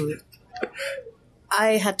 I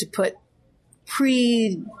had to put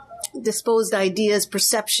predisposed ideas,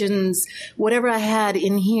 perceptions, whatever I had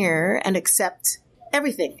in here, and accept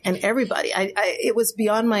everything and everybody. It was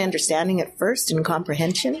beyond my understanding at first and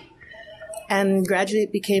comprehension. And gradually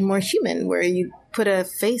it became more human, where you put a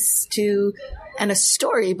face to and a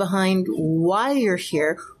story behind why you're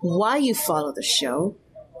here, why you follow the show,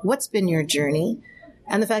 what's been your journey,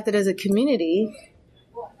 and the fact that as a community,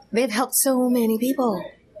 they've helped so many people.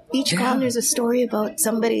 Each con, there's a story about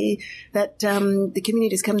somebody that the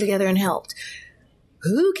community has come together and helped.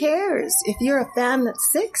 Who cares if you're a fan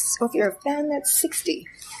that's 6 or if you're a fan that's 60?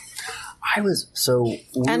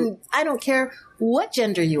 And I don't care what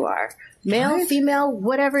gender you are. Male, female,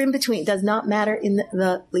 whatever in between. Does not matter in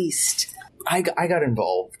the least. I got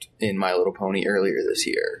involved in My Little Pony earlier this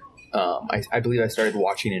year. I believe I started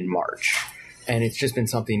watching in March. And it's just been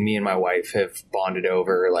something me and my wife have bonded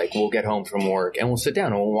over. Like, we'll get home from work and we'll sit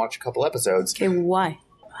down and we'll watch a couple episodes. Okay, why?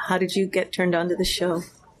 How did you get turned on to the show?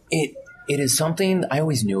 It is something I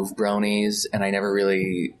always knew of bronies, and I never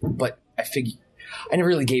really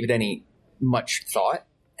gave it any much thought.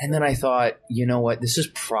 And then I thought, you know what, this is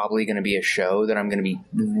probably going to be a show that I'm going to be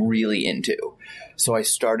really into. So I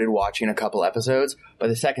started watching a couple episodes. By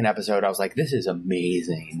the second episode, I was like, this is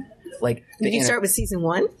amazing. Like, did you start with season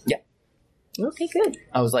 1? Yeah. Okay, good.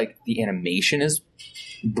 I was like, the animation is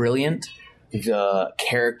brilliant. The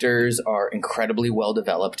characters are incredibly well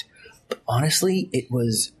developed. But honestly, it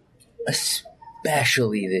was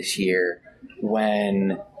especially this year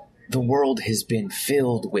when the world has been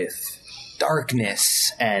filled with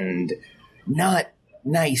darkness and not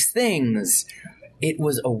nice things. It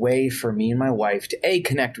was a way for me and my wife to A,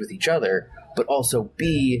 connect with each other, but also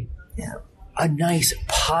B, a nice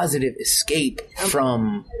positive escape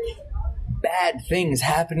from bad things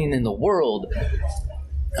happening in the world.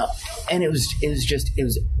 And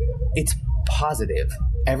it's positive.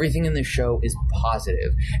 Everything in this show is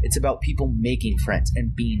positive. It's about people making friends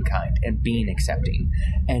and being kind and being accepting.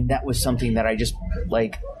 And that was something that I just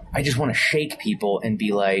want to shake people and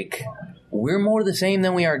be like, we're more the same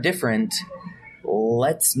than we are different.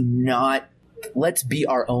 Let's be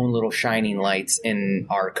our own little shining lights in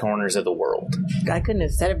our corners of the world. I couldn't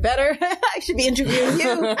have said it better. I should be interviewing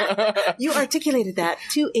you. You articulated that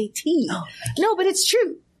to a T. No, but it's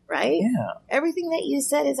true, right? Yeah. Everything that you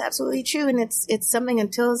said is absolutely true. And it's something,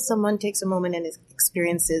 until someone takes a moment and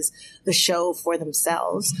experiences the show for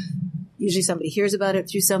themselves, Usually somebody hears about it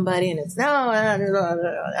through somebody and it's, no,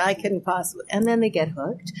 I couldn't possibly. And then they get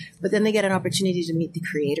hooked. But then they get an opportunity to meet the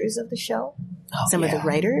creators of the show, some of the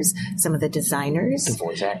writers, some of the designers. The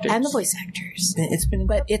voice actors. And the voice actors.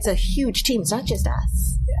 But it's a huge team. It's not just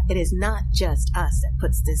us. It is not just us that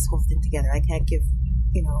puts this whole thing together. I can't give,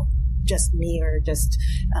 just me or just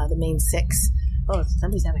the main six. Oh,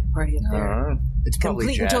 somebody's having a party up there. It's probably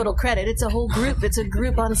complete Jen. and total credit. It's a whole group. It's a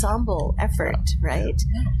group ensemble effort, right?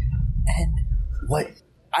 And what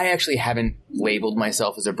I actually haven't labeled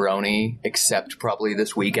myself as a brony, except probably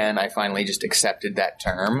this weekend. I finally just accepted that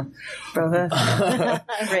term.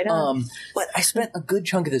 Right on. But I spent a good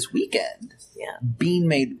chunk of this weekend being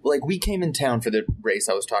made. Like, we came in town for the race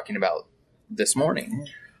I was talking about this morning.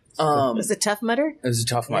 It was a tough mutter? It was a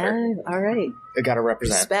tough mutter. Yeah, all right. I got to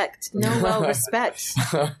represent. Respect. No, well, respect.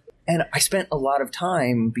 And I spent a lot of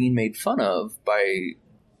time being made fun of by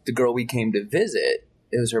the girl we came to visit.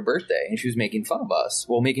 It was her birthday, and she was making fun of us.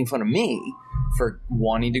 Well, making fun of me for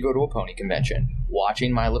wanting to go to a pony convention,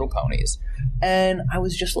 watching My Little Ponies. And I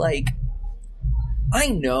was just like, I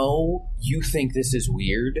know you think this is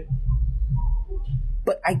weird,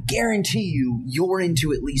 but I guarantee you're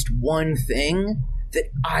into at least one thing that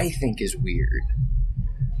I think is weird.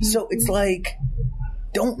 So it's like,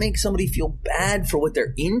 don't make somebody feel bad for what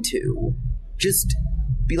they're into. Just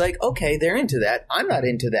be like, okay, they're into that. I'm not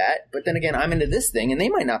into that. But then again, I'm into this thing, and they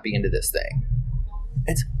might not be into this thing.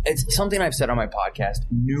 It's something I've said on my podcast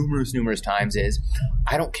numerous times is,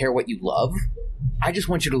 I don't care what you love. I just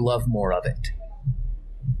want you to love more of it.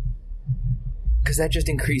 Because that just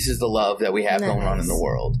increases the love that we have going on in the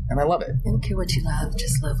world. And I love it. I don't care what you love.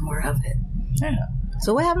 Just love more of it. Yeah.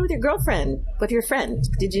 So what happened with your girlfriend? With your friend?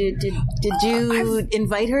 Did you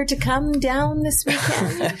invite her to come down this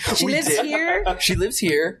weekend? She lives here. She lives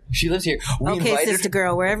here. We okay, sister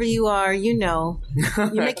girl, wherever you are, you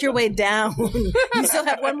make your way down. You still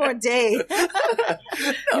have one more day.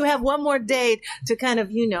 You have one more day to kind of,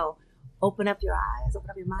 open up your eyes, open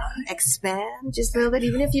up your mind, expand just a little bit.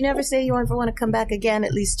 Even if you never say you want to come back again,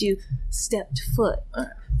 at least you stepped foot.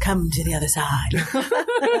 Come to the other side.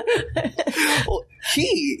 Well,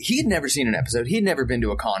 he'd never seen an episode. He'd never been to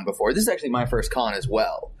a con before. This is actually my first con as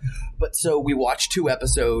well. But so we watched 2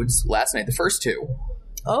 episodes last night, the first 2.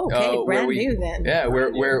 Oh, okay, brand new then. Yeah,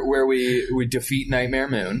 where we defeat Nightmare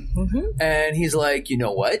Moon. Mm-hmm. And he's like, you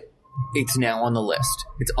know what? It's now on the list.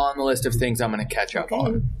 It's on the list of things I'm going to catch up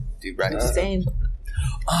on. Dude, right? Same.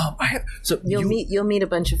 You'll meet a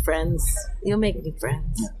bunch of friends. You'll make new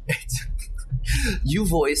friends. You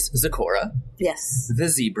voice Zecora. Yes. The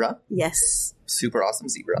zebra. Yes. Super awesome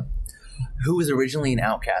zebra. Who was originally an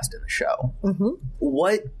outcast in the show. Mm-hmm.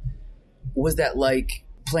 What was that like,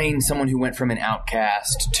 playing someone who went from an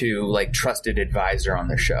outcast to like trusted advisor on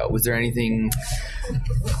the show? Was there anything...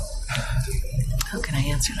 How can I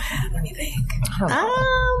answer that? Let me think.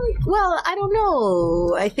 Well, I don't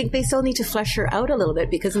know. I think they still need to flesh her out a little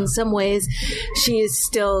bit because in some ways she is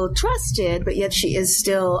still trusted, but yet she is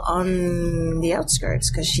still on the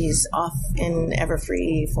outskirts because she's off in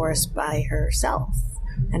Everfree Forest by herself.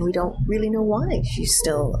 And we don't really know why she's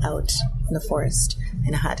still out in the forest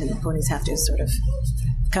in a hut, and the ponies have to sort of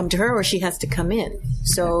come to her or she has to come in.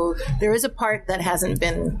 So there is a part that hasn't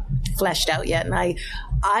been fleshed out yet. And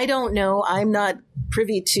I don't know. I'm not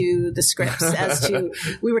privy to the scripts as to,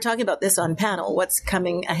 we were talking about this on panel, what's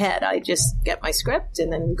coming ahead. I just get my script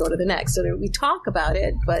and then we go to the next. So we talk about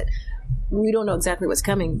it, but we don't know exactly what's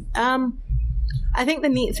coming. I think the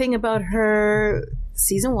neat thing about her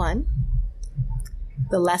season 1,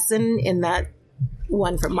 the lesson in that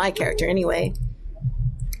one from my character anyway,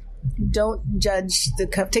 don't judge the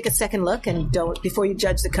take a second look and don't before you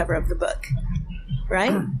judge the cover of the book,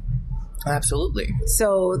 right? Absolutely.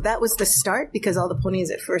 So that was the start because all the ponies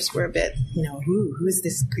at first were a bit, who is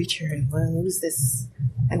this creature and who's this?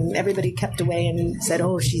 And everybody kept away and said,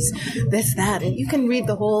 oh, she's this, that. And you can read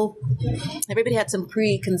everybody had some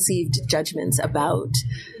preconceived judgments about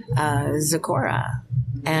Zecora.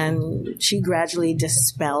 And she gradually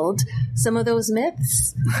dispelled some of those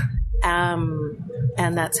myths.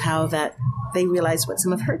 And that's how that they realized what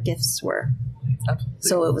some of her gifts were. Absolutely.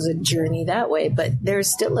 So it was a journey that way, but there's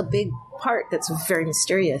still a big part that's very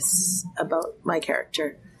mysterious about my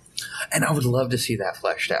character. And I would love to see that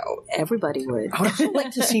fleshed out. Everybody would. I would also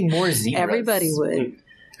like to see more zebras. Everybody would.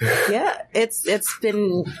 Yeah, it's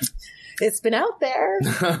been out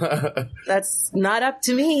there. That's not up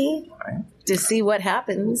to me to see what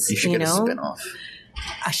happens. You should get a spinoff.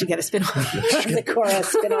 I should get a spin-off. The Korra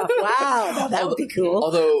spin-off. Wow, that would be cool.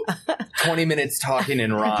 Although 20 minutes talking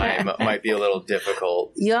in rhyme might be a little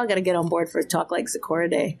difficult. You all got to get on board for Talk Like Zecora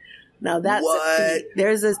Day. Now that's What?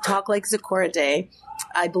 There's a Talk Like Zecora Day.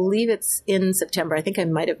 I believe it's in September. I think I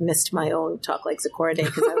might have missed my own Talk Like Zecora Day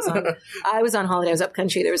because I was on holiday. I was up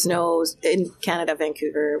country. There was no in Canada,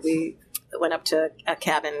 Vancouver. We went up to a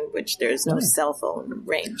cabin, which there's no cell phone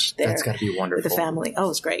range there. That's got to be wonderful. With the family. Oh, it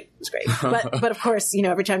was great. It was great. But of course,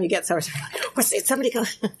 every time you get sour, what's it? Somebody go.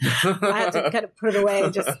 I have to kind of put it away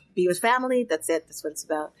and just be with family. That's it. That's what it's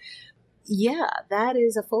about. Yeah, that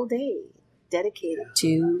is a full day dedicated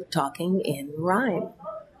to talking in rhyme.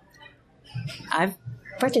 I've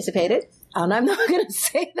participated, and I'm not going to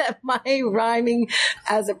say that my rhyming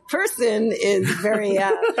as a person is very,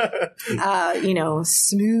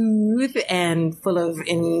 smooth and full of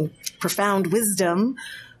profound wisdom,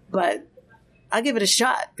 but I'll give it a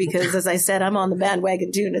shot because, as I said, I'm on the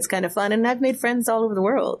bandwagon too, and it's kind of fun, and I've made friends all over the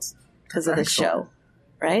world because of this show,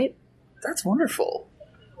 right? That's wonderful.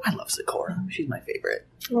 I love Zecora. She's my favorite.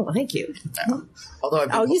 Oh, thank you. Yeah.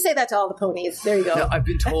 Although you say that to all the ponies. There you go. No, I've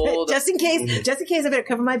been told. just in case I better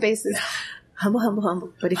cover my bases. Humble, humble,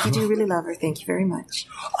 humble. But if you do really love her, thank you very much.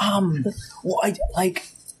 Well, I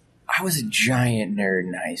was a giant nerd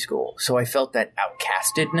in high school, so I felt that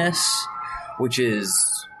outcastedness, which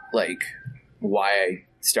is like why I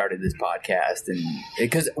started this podcast, and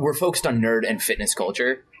because we're focused on nerd and fitness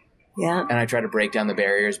culture. Yeah. And I try to break down the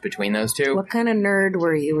barriers between those two. What kind of nerd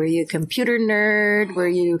were you? Were you a computer nerd? Were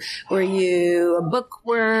you a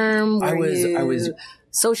bookworm? I was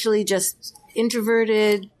socially just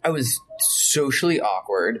introverted. I was socially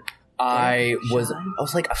awkward. I was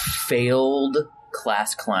like a failed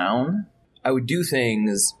class clown. I would do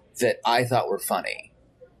things that I thought were funny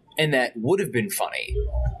and that would have been funny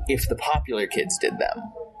if the popular kids did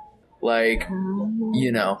them. Like,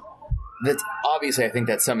 that's obviously, I think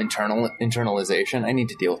that's some internalization. I need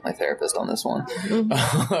to deal with my therapist on this one.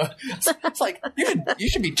 It's like you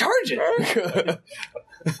should be charging.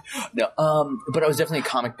 No, but I was definitely a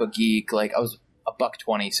comic book geek. Like I was a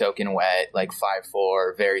 $120 soaking wet, like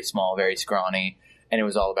 5'4", very small, very scrawny, and it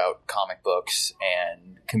was all about comic books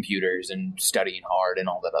and computers and studying hard and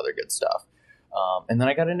all that other good stuff. And then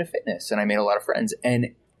I got into fitness and I made a lot of friends.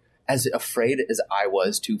 And as afraid as I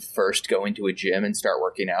was to first go into a gym and start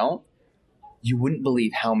working out, you wouldn't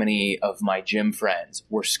believe how many of my gym friends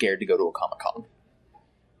were scared to go to a Comic-Con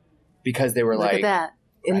because they were Look at that.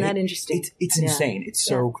 Isn't that interesting? It's insane. It's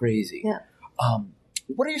so crazy. Yeah.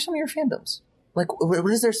 What are some of your fandoms? Like,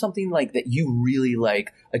 is there something like that you really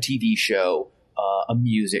like? A TV show, a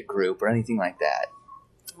music group, or anything like that?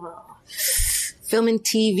 Film and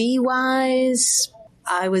TV wise,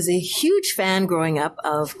 I was a huge fan growing up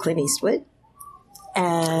of Clint Eastwood.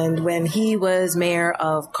 And when he was mayor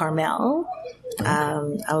of Carmel,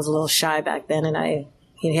 I was a little shy back then, and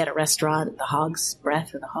he had a restaurant, the Hog's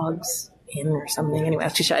Breath or the Hog's Inn or something. Anyway, I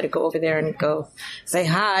was too shy to go over there and go say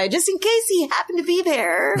hi, just in case he happened to be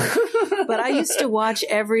there. But I used to watch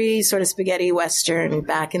every sort of spaghetti western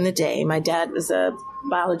back in the day. My dad was a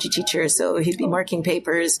biology teacher, so he'd be marking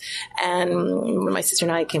papers. And when my sister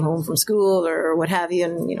and I came home from school or what have you,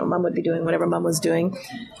 and mom would be doing whatever mom was doing.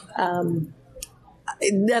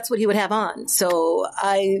 That's what he would have on. So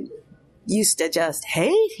I used to just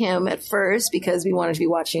hate him at first because we wanted to be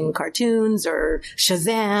watching cartoons or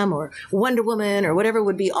Shazam or Wonder Woman or whatever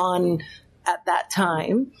would be on at that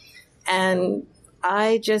time. And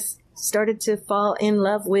I just started to fall in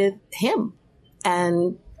love with him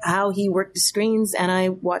and how he worked the screens. And I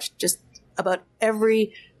watched just about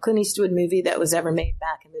every Clint Eastwood movie that was ever made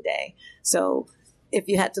back in the day. So if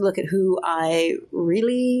you had to look at who I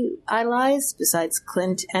really idolized, besides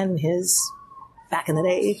Clint and his back in the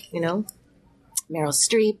day, Meryl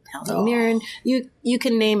Streep, Helen Mirren, you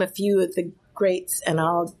can name a few of the greats, and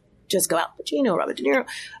I'll just go Al Pacino, Robert De Niro.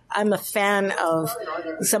 I'm a fan of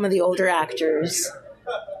some of the older actors.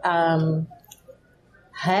 A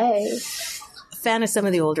fan of some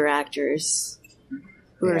of the older actors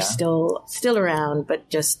who are still around, but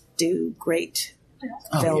just do great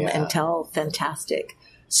film and tell fantastic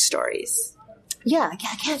stories. Yeah, I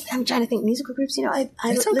can't. I'm trying to think musical groups. I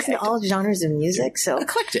listen to all genres of music, so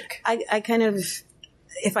eclectic. I kind of,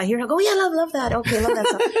 if I hear it, I'll go, yeah, love that. Okay, love that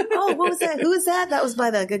song. Oh, what was that? Who was that? That was by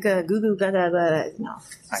the Goo Goo Gaga. No,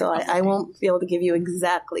 so I won't be able to give you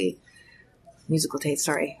exactly musical taste.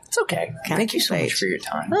 Sorry, it's okay. Thank you so much for your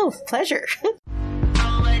time. Oh, pleasure.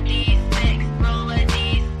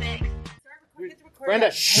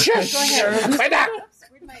 Brenda, shush! Brenda!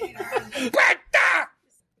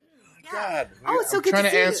 God. Oh, it's so good trying to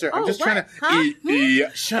to see answer. you. I'm Oh, just what? trying to. Huh?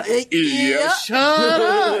 Shut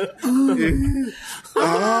up.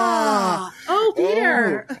 Oh,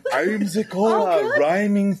 Peter. I'm Zecora,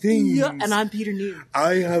 rhyming things. Yeah, and I'm Peter New.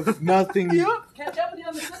 I have nothing. Catch up with you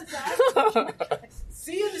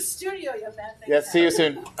See you in the studio, you bad thing. Yeah, see you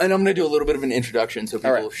soon. And I'm going to do a little bit of an introduction so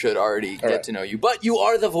people right. should already get right. to know you. But you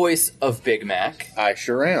are the voice of Big Mac. I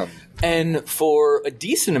sure am. And for a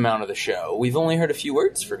decent amount of the show, we've only heard a few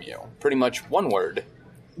words from you. Pretty much one word.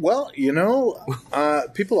 Well,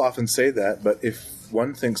 people often say that, but if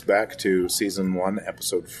one thinks back to Season 1,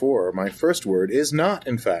 Episode 4, my first word is not,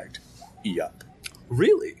 in fact, yup.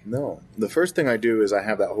 Really? No. The first thing I do is I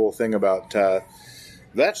have that whole thing about,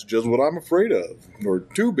 that's just what I'm afraid of, or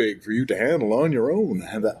too big for you to handle on your own. I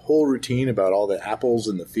have that whole routine about all the apples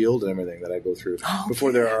in the field and everything that I go through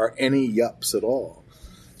before there are any yups at all.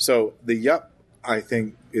 So the yup, I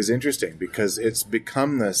think, is interesting because it's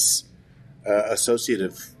become this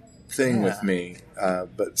associative thing with me,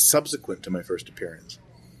 but subsequent to my first appearance.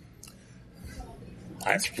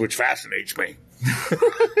 Which fascinates me.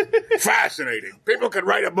 Fascinating. People could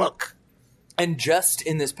write a book. And just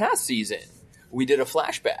in this past season, we did a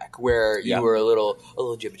flashback where you were a little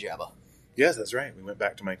jibba jabba. Yes, that's right. We went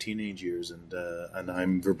back to my teenage years, and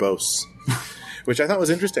I'm verbose, which I thought was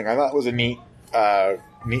interesting. I thought it was a neat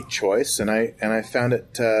choice, and I found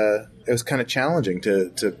it was kind of challenging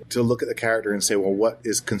to look at the character and say, well, what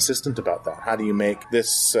is consistent about that? How do you make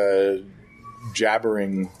this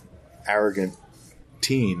jabbering, arrogant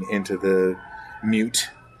teen into the mute,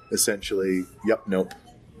 essentially, yup, nope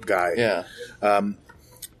guy? Yeah.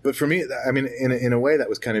 But for me, I mean, in a way, that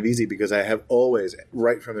was kind of easy because I have always,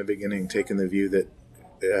 right from the beginning, taken the view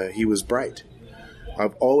that he was bright.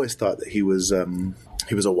 I've always thought that he was a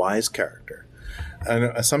wise character.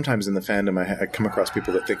 And sometimes in the fandom, I come across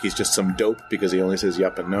people that think he's just some dope because he only says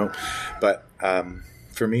yup and no. But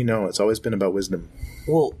for me, no, it's always been about wisdom.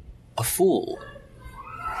 Well, a fool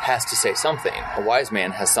has to say something. A wise man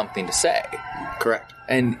has something to say. Correct.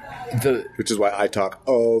 And which is why I talk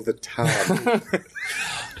all the time.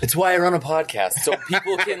 It's why I run a podcast, so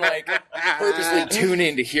people can purposely tune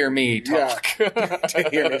in to hear me talk. Yeah. To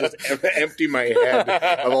hear me just empty my head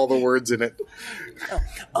of all the words in it.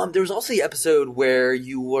 There was also the episode where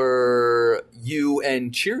you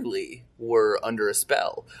and Cheerly were under a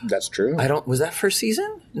spell. That's true. Was that first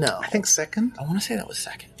season? No. I think second. I want to say that was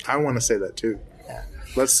second. I want to say that too. Yeah.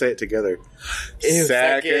 Let's say it together.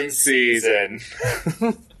 Second season.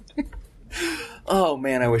 Oh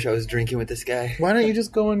man, I wish I was drinking with this guy. Why don't you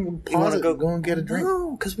just go and pause it? Go and get a drink.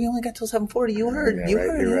 No, because we only got till 7:40. You heard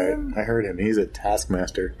You're him. Right. I heard him. He's a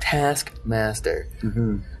taskmaster.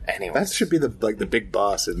 Mm-hmm. Anyway, that should be the big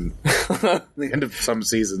boss in the end of some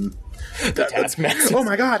season. The taskmaster. Oh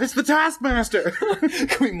my God, it's the taskmaster.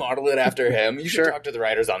 Can we model it after him? You should talk to the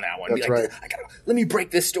writers on that one. That's right. Let me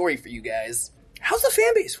break this story for you guys. How's the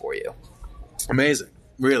fan base for you? Amazing.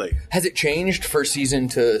 Really? Has it changed first season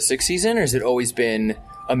to sixth season, or has it always been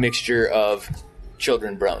a mixture of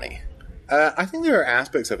children brony? I think there are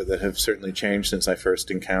aspects of it that have certainly changed since I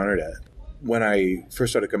first encountered it. When I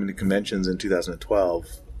first started coming to conventions in 2012,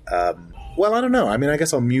 well, I don't know. I mean, I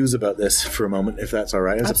guess I'll muse about this for a moment, if that's all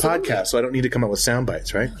right. It's Absolutely. a podcast, so I don't need to come up with sound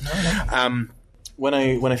bites, right? No. When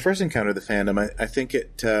I first encountered the fandom, I think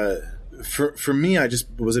it... For me, I just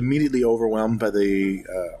was immediately overwhelmed by the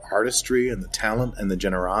artistry and the talent and the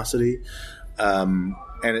generosity, and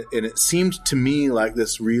it seemed to me like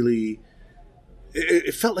this really.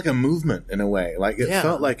 It felt like a movement in a way. Like it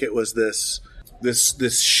felt like it was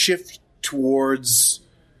this shift towards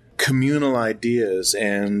communal ideas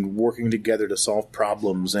and working together to solve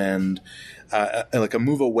problems and like a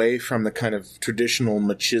move away from the kind of traditional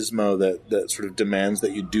machismo that sort of demands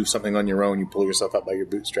that you do something on your own, you pull yourself up by your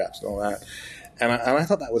bootstraps and all that. And I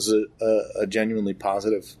thought that was a genuinely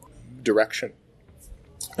positive direction.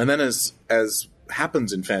 And then as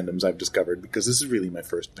happens in fandoms, I've discovered, because this is really my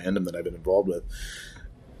first fandom that I've been involved with,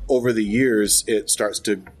 over the years, it starts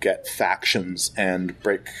to get factions and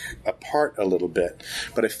break apart a little bit.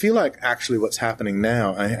 But I feel like actually what's happening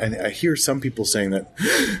now, I hear some people saying that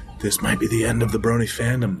this might be the end of the brony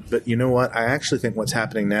fandom. But you know what? I actually think what's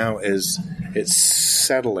happening now is it's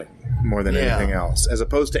settling more than anything else. As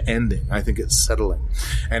opposed to ending, I think it's settling.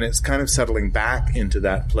 And it's kind of settling back into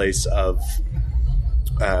that place of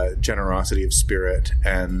generosity of spirit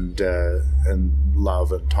and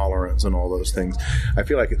love and tolerance and all those things. I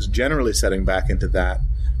feel like it's generally setting back into that,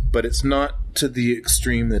 but it's not to the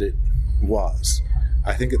extreme that it was.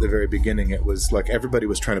 I think at the very beginning it was like everybody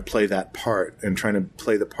was trying to play that part and trying to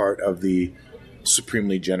play the part of the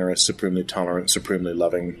supremely generous, supremely tolerant, supremely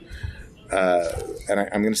loving, and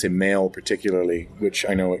I'm going to say male particularly, which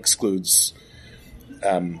I know excludes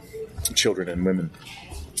children and women.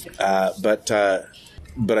 But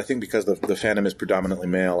but I think because the fandom is predominantly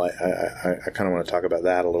male, I kind of want to talk about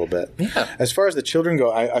that a little bit. Yeah. As far as the children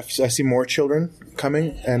go, I see more children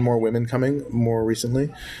coming and more women coming more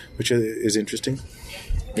recently, which is interesting.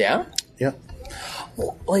 Yeah? Yeah.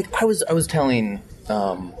 Well, like, I was telling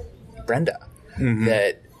Brenda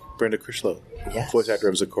that... Brenda Critchlow, Yes. voice actor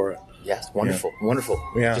of Zecora. Yes, wonderful, wonderful.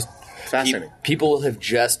 Yeah, Just fascinating. People have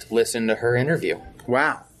just listened to her interview.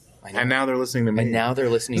 Wow. I know. And now they're listening to me. And now they're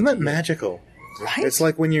listening Isn't to that you. magical? Right? It's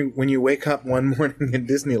like when you wake up one morning in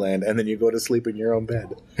Disneyland and then you go to sleep in your own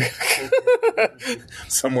bed.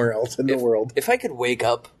 Somewhere else in the world. If I could wake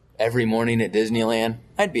up every morning at Disneyland,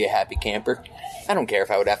 I'd be a happy camper. I don't care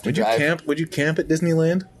if I would have to drive. Would you camp at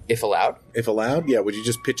Disneyland? If allowed. If allowed? Yeah. Would you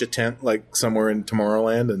just pitch a tent like somewhere in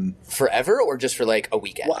Tomorrowland and Forever or just for like a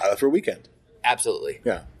weekend? for a weekend? Absolutely.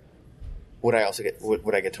 Yeah. Would I also get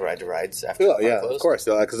would I get to ride the rides after Yeah, the park of closed? course.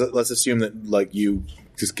 Because let's assume that like you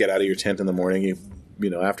just get out of your tent in the morning. You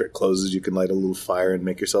know, after it closes, you can light a little fire and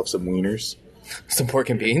make yourself some wieners. Some pork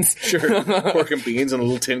and beans. Sure, pork and beans in a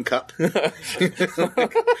little tin cup. I'm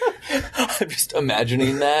just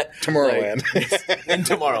imagining that. Tomorrowland. Like, in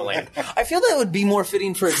Tomorrowland. I feel that would be more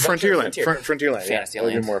fitting for Frontierland. Frontier. Frontierland. Yeah, that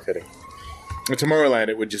would Fantasyland. be more fitting. In Tomorrowland,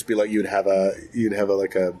 it would just be like you'd have a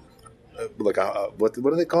like a what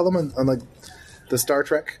do they call them on like the Star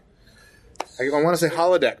Trek? I want to say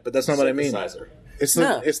holodeck, but that's not what I mean. It's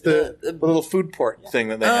the little food port thing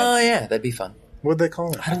that they have. Oh yeah, that'd be fun. What did they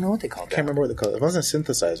call it? I don't know what they called I can't remember what they called it. It wasn't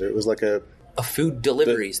a synthesizer. It was like a food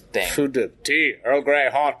deliveries thing. Tea, Earl Grey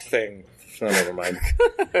hot thing. Oh, never mind.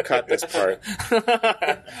 Cut this part.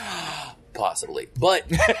 Possibly. But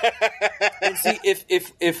and see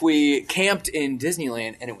if we camped in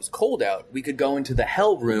Disneyland and it was cold out, we could go into the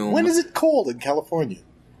hell room. When is it cold in California?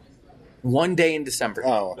 One day in December.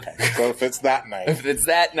 Oh, okay. So if it's that night. If it's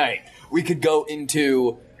that night, we could go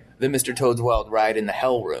into the Mr. Toad's Wild Ride in the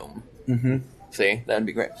hell room. Mm-hmm. See? That'd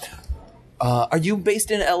be great. Are you based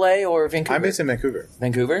in LA or Vancouver? I'm based in Vancouver.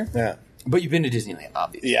 Vancouver? Yeah. But you've been to Disneyland,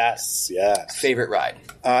 obviously. Yes. Favorite ride?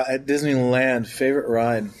 At Disneyland, favorite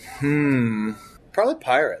ride? Probably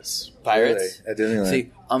Pirates. Pirates? Really, at Disneyland.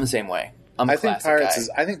 See, I'm the same way. I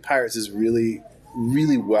think Pirates is really,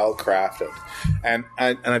 really well crafted, and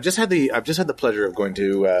I've just had the pleasure of going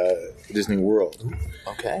to Disney World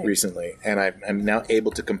recently, and I'm now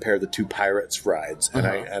able to compare the two Pirates rides, and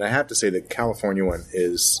I have to say the California one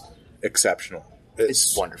is exceptional.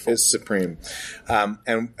 It's wonderful. It's supreme,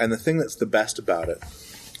 and the thing that's the best about it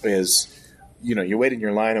is, you know, you wait in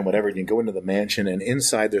your line and whatever, and you go into the mansion, and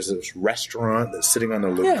inside there's this restaurant that's sitting on the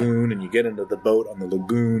lagoon, and you get into the boat on the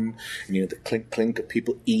lagoon, and you have the clink clink of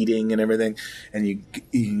people eating and everything, and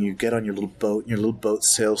you get on your little boat, and your little boat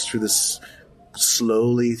sails through this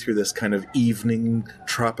slowly through this kind of evening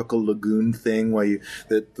tropical lagoon thing, while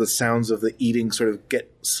the sounds of the eating sort of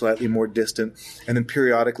get slightly more distant, and then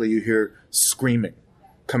periodically you hear screaming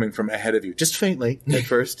coming from ahead of you, just faintly at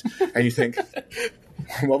first, and you think,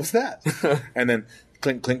 what was that? And then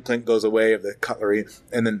clink, clink, clink goes away of the cutlery.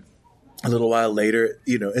 And then a little while later,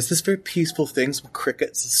 you know, it's this very peaceful thing. Some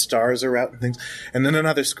crickets, stars are out and things. And then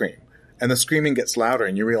another scream. And the screaming gets louder,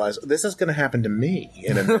 and you realize, this is going to happen to me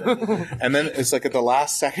in a minute. And then it's like at the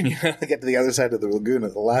last second, you get to the other side of the lagoon.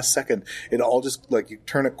 At the last second, it all just, like, you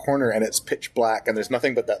turn a corner, and it's pitch black, and there's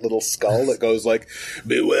nothing but that little skull that goes like,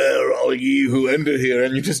 beware all ye who enter here,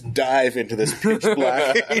 and you just dive into this pitch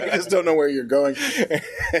black. You just don't know where you're going.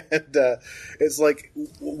 And it's like,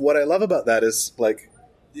 what I love about that is, like,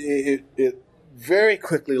 it very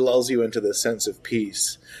quickly lulls you into this sense of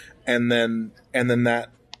peace. And then that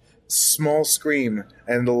small scream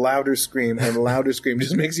and a louder scream and a louder scream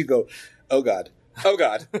just makes you go, oh God, oh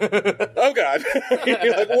God, oh God.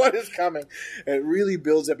 You're like, what is coming? And it really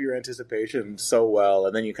builds up your anticipation so well,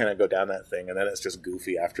 and then you kind of go down that thing, and then it's just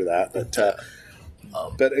goofy after that.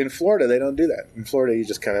 But in Florida, they don't do that. In Florida, you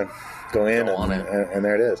just kind of go in and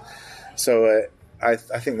there it is. So I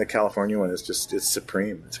think the California one is it's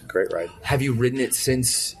supreme. It's a great ride. Have you ridden it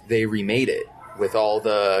since they remade it with all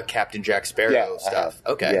the Captain Jack Sparrow stuff?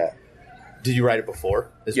 Okay. Yeah. Did you ride it before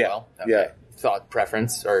as well? Okay. Yeah. Thought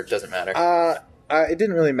preference, or it doesn't matter? It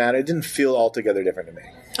didn't really matter. It didn't feel altogether different to me.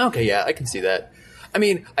 Okay, yeah, I can see that. I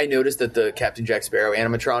mean, I noticed that the Captain Jack Sparrow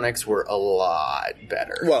animatronics were a lot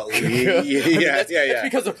better. Well, that's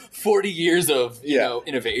because of 40 years of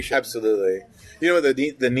innovation. Absolutely. You know what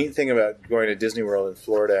the neat thing about going to Disney World in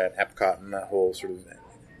Florida and Epcot and that whole sort of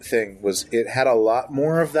thing was it had a lot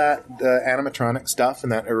more of that animatronic stuff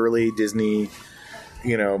and that early Disney,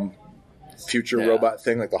 future robot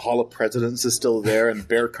thing. Like the Hall of Presidents is still there, and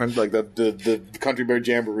Bear Country, like the Country Bear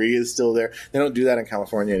Jamboree is still there. They don't do that in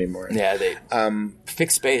California anymore. Yeah, they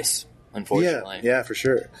fixed space. unfortunately. Yeah, for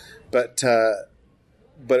sure. But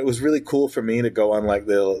it was really cool for me to go on like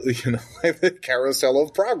the carousel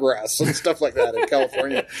of progress and stuff like that in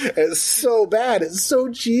California. It's so bad. It's so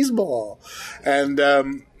cheeseball. And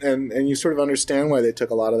you sort of understand why they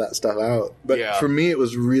took a lot of that stuff out. But for me, it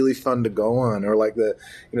was really fun to go on. Or like the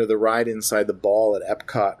ride inside the ball at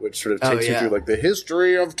Epcot, which sort of takes you through like the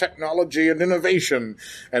history of technology and innovation.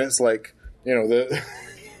 And it's like,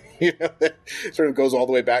 it sort of goes all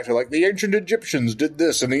the way back to like the ancient Egyptians did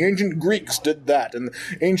this and the ancient Greeks did that and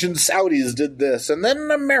ancient Saudis did this and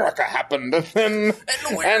then America happened and then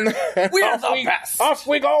off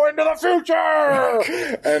we go into the future.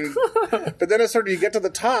 But then it's sort of you get to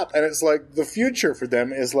the top and it's like the future for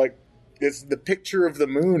them is like it's the picture of the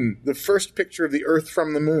moon, the first picture of the Earth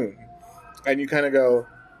from the moon, and you kind of go,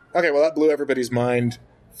 okay, well that blew everybody's mind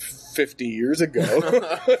 50 years ago.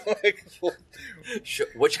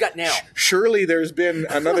 What you got now? Surely there's been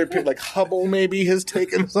another like Hubble maybe has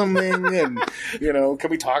taken something, and can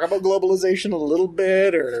we talk about globalization a little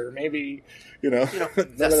bit, or maybe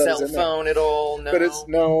the cell phone at all? No, but it's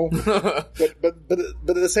no. but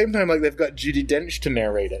at the same time, like they've got Judi Dench to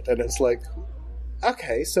narrate it, and it's like,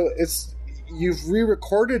 okay, so it's. You've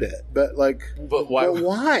re-recorded it, but why?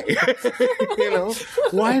 Why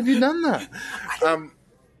have you done that?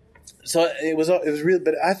 So it was really,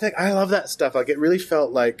 but I think I love that stuff. Like it really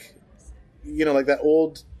felt like, like that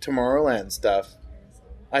old Tomorrowland stuff.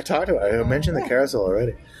 I talked about it. I mentioned the carousel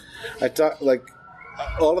already. I talked like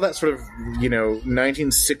all of that sort of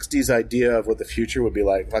 1960s idea of what the future would be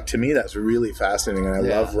like. Like to me, that's really fascinating, and I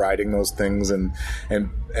love riding those things. And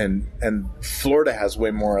Florida has way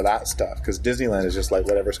more of that stuff because Disneyland is just like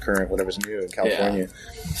whatever's current, whatever's new in California.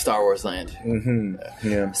 Star Wars Land. Mm-hmm.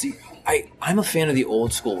 Yeah. See, I'm a fan of the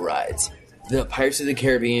old school rides. The Pirates of the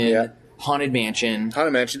Caribbean, Haunted Mansion.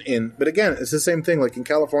 But again, it's the same thing. Like in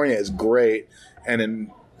California, it's great, and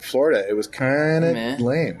in Florida, it was kind of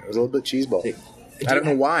lame. It was a little bit cheeseball. I don't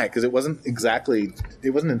know why, because it wasn't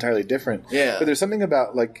entirely different. Yeah. But there's something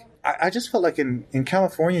about like I just felt like in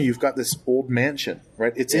California, you've got this old mansion,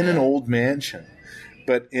 right? It's in an old mansion,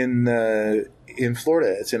 but in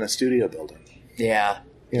Florida, it's in a studio building. Yeah.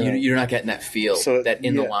 You're not getting that feel, that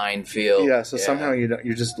in-the-line feel. Yeah, so somehow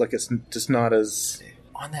you're just like, it's just not as...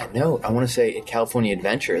 On that note, I want to say at California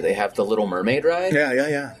Adventure, they have the Little Mermaid ride.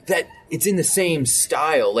 Yeah. That it's in the same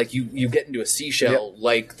style. Like, you get into a seashell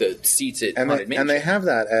like the seats at Haunted Mansion. And they have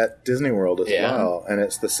that at Disney World as well, and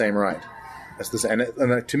it's the same ride.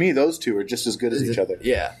 And to me, those two are just as good as each other.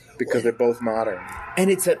 Yeah. Because they're both modern. And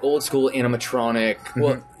it's that old-school animatronic... Mm-hmm.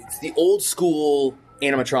 Well, it's the old-school...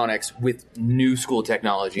 animatronics with new school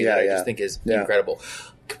technology that I just think is incredible.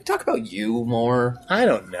 Can we talk about you more? I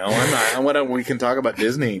don't know. We can talk about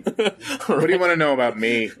Disney. What do you want to know about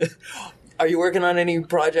me? Are you working on any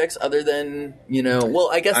projects other than, well,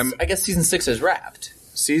 I guess season 6 is wrapped.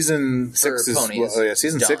 Season 6 is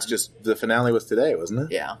season done. 6 just the finale was today,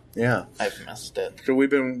 wasn't it? Yeah. I've missed it. So we've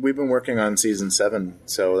been working on season 7,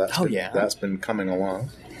 so that's been coming along.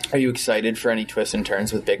 Are you excited for any twists and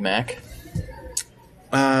turns with Big Mac?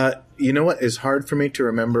 You know what? It's hard for me to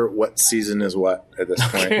remember what season is what at this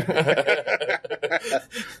point.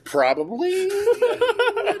 Probably.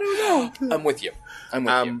 I don't know. I'm with you.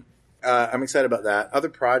 I'm excited about that. Other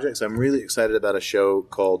projects, I'm really excited about a show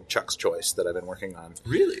called Chuck's Choice that I've been working on.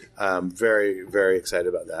 Really? Very, very excited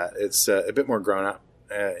about that. It's a bit more grown up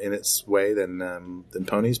in its way than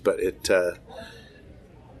Ponies, but it...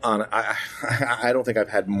 I don't think I've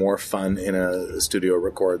had more fun in a studio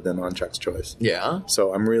record than on Chuck's Choice. Yeah.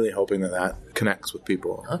 So I'm really hoping that connects with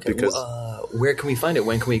people. Okay. Because where can we find it?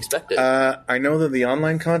 When can we expect it? I know that the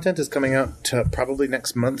online content is coming out probably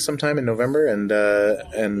next month, sometime in November, and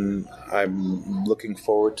I'm looking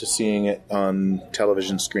forward to seeing it on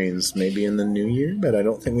television screens, maybe in the new year. But I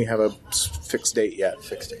don't think we have a fixed date yet.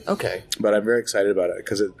 Okay. But I'm very excited about it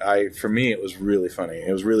because for me it was really funny.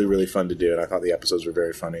 It was really, really fun to do, and I thought the episodes were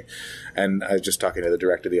very funny. And I was just talking to the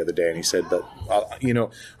director the other day, and he said that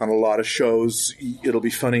on a lot of shows it'll be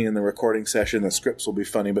funny in the recording session, the scripts will be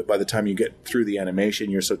funny, but by the time you get through the animation,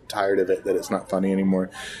 you're so tired of it that it's not funny anymore.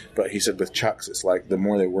 But he said with Chuck's, it's like the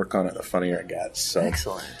more they work on it, the funnier it gets. So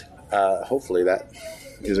excellent. Hopefully that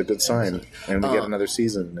is a good sign, and we get another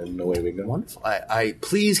season, and away we go. Wonderful. I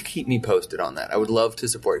please keep me posted on that. I would love to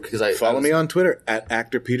support because follow me on Twitter at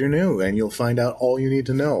Actor Peter New, and you'll find out all you need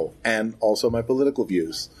to know, and also my political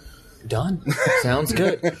views. Done. Sounds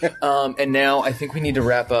good. And now I think we need to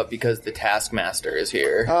wrap up because the Taskmaster is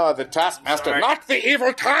here. Oh, the Taskmaster, not the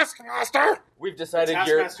evil Taskmaster! We've decided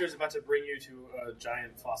Taskmaster is about to bring you to a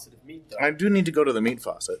giant faucet of meat, though. I do need to go to the meat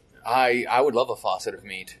faucet. I would love a faucet of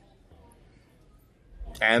meat.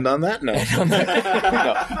 And on that note,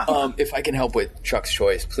 if I can help with Chuck's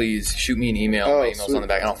Choice, please shoot me an email. My email's on the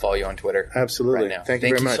back, and I'll follow you on Twitter. Absolutely. Right now. Thank you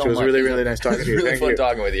very much. So it was really, really nice talking to you. Really Thank fun you.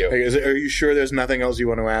 talking with you. Are you sure there's nothing else you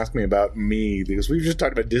want to ask me about me? Because we've just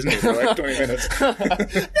talked about Disney for like 20 minutes. No, we were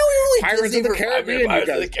really Pirates of the Caribbean. Pirates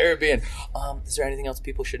of the Caribbean. Is there anything else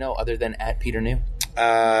people should know other than at Peter New?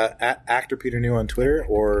 At actor Peter New on Twitter,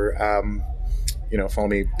 or follow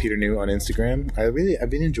me Peter New on Instagram. I've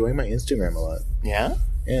been enjoying my Instagram a lot. Yeah?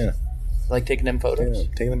 Yeah. Like taking them photos? Yeah,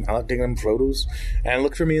 I like taking them photos. And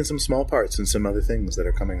look for me in some small parts and some other things that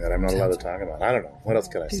are coming that I'm not allowed to talk about. I don't know. What else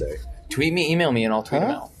can I say? Tweet me, email me, and I'll tweet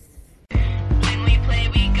them out. When we play,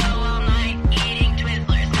 we go all night, eating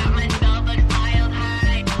Twizzlers. Got my spell books piled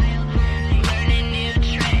high. Learning new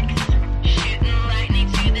tricks, shooting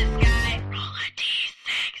lightning to the sky. Roll a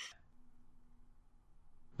d6.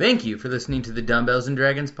 Thank you for listening to the Dumbbells and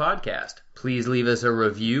Dragons podcast. Please leave us a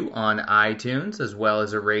review on iTunes as well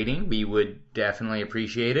as a rating. We would definitely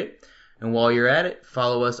appreciate it. And while you're at it,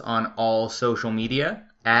 follow us on all social media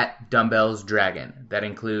at Dumbbells Dragon. That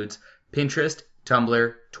includes Pinterest,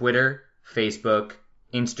 Tumblr, Twitter, Facebook,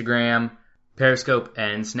 Instagram, Periscope,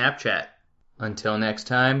 and Snapchat. Until next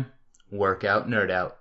time, work out, nerd out.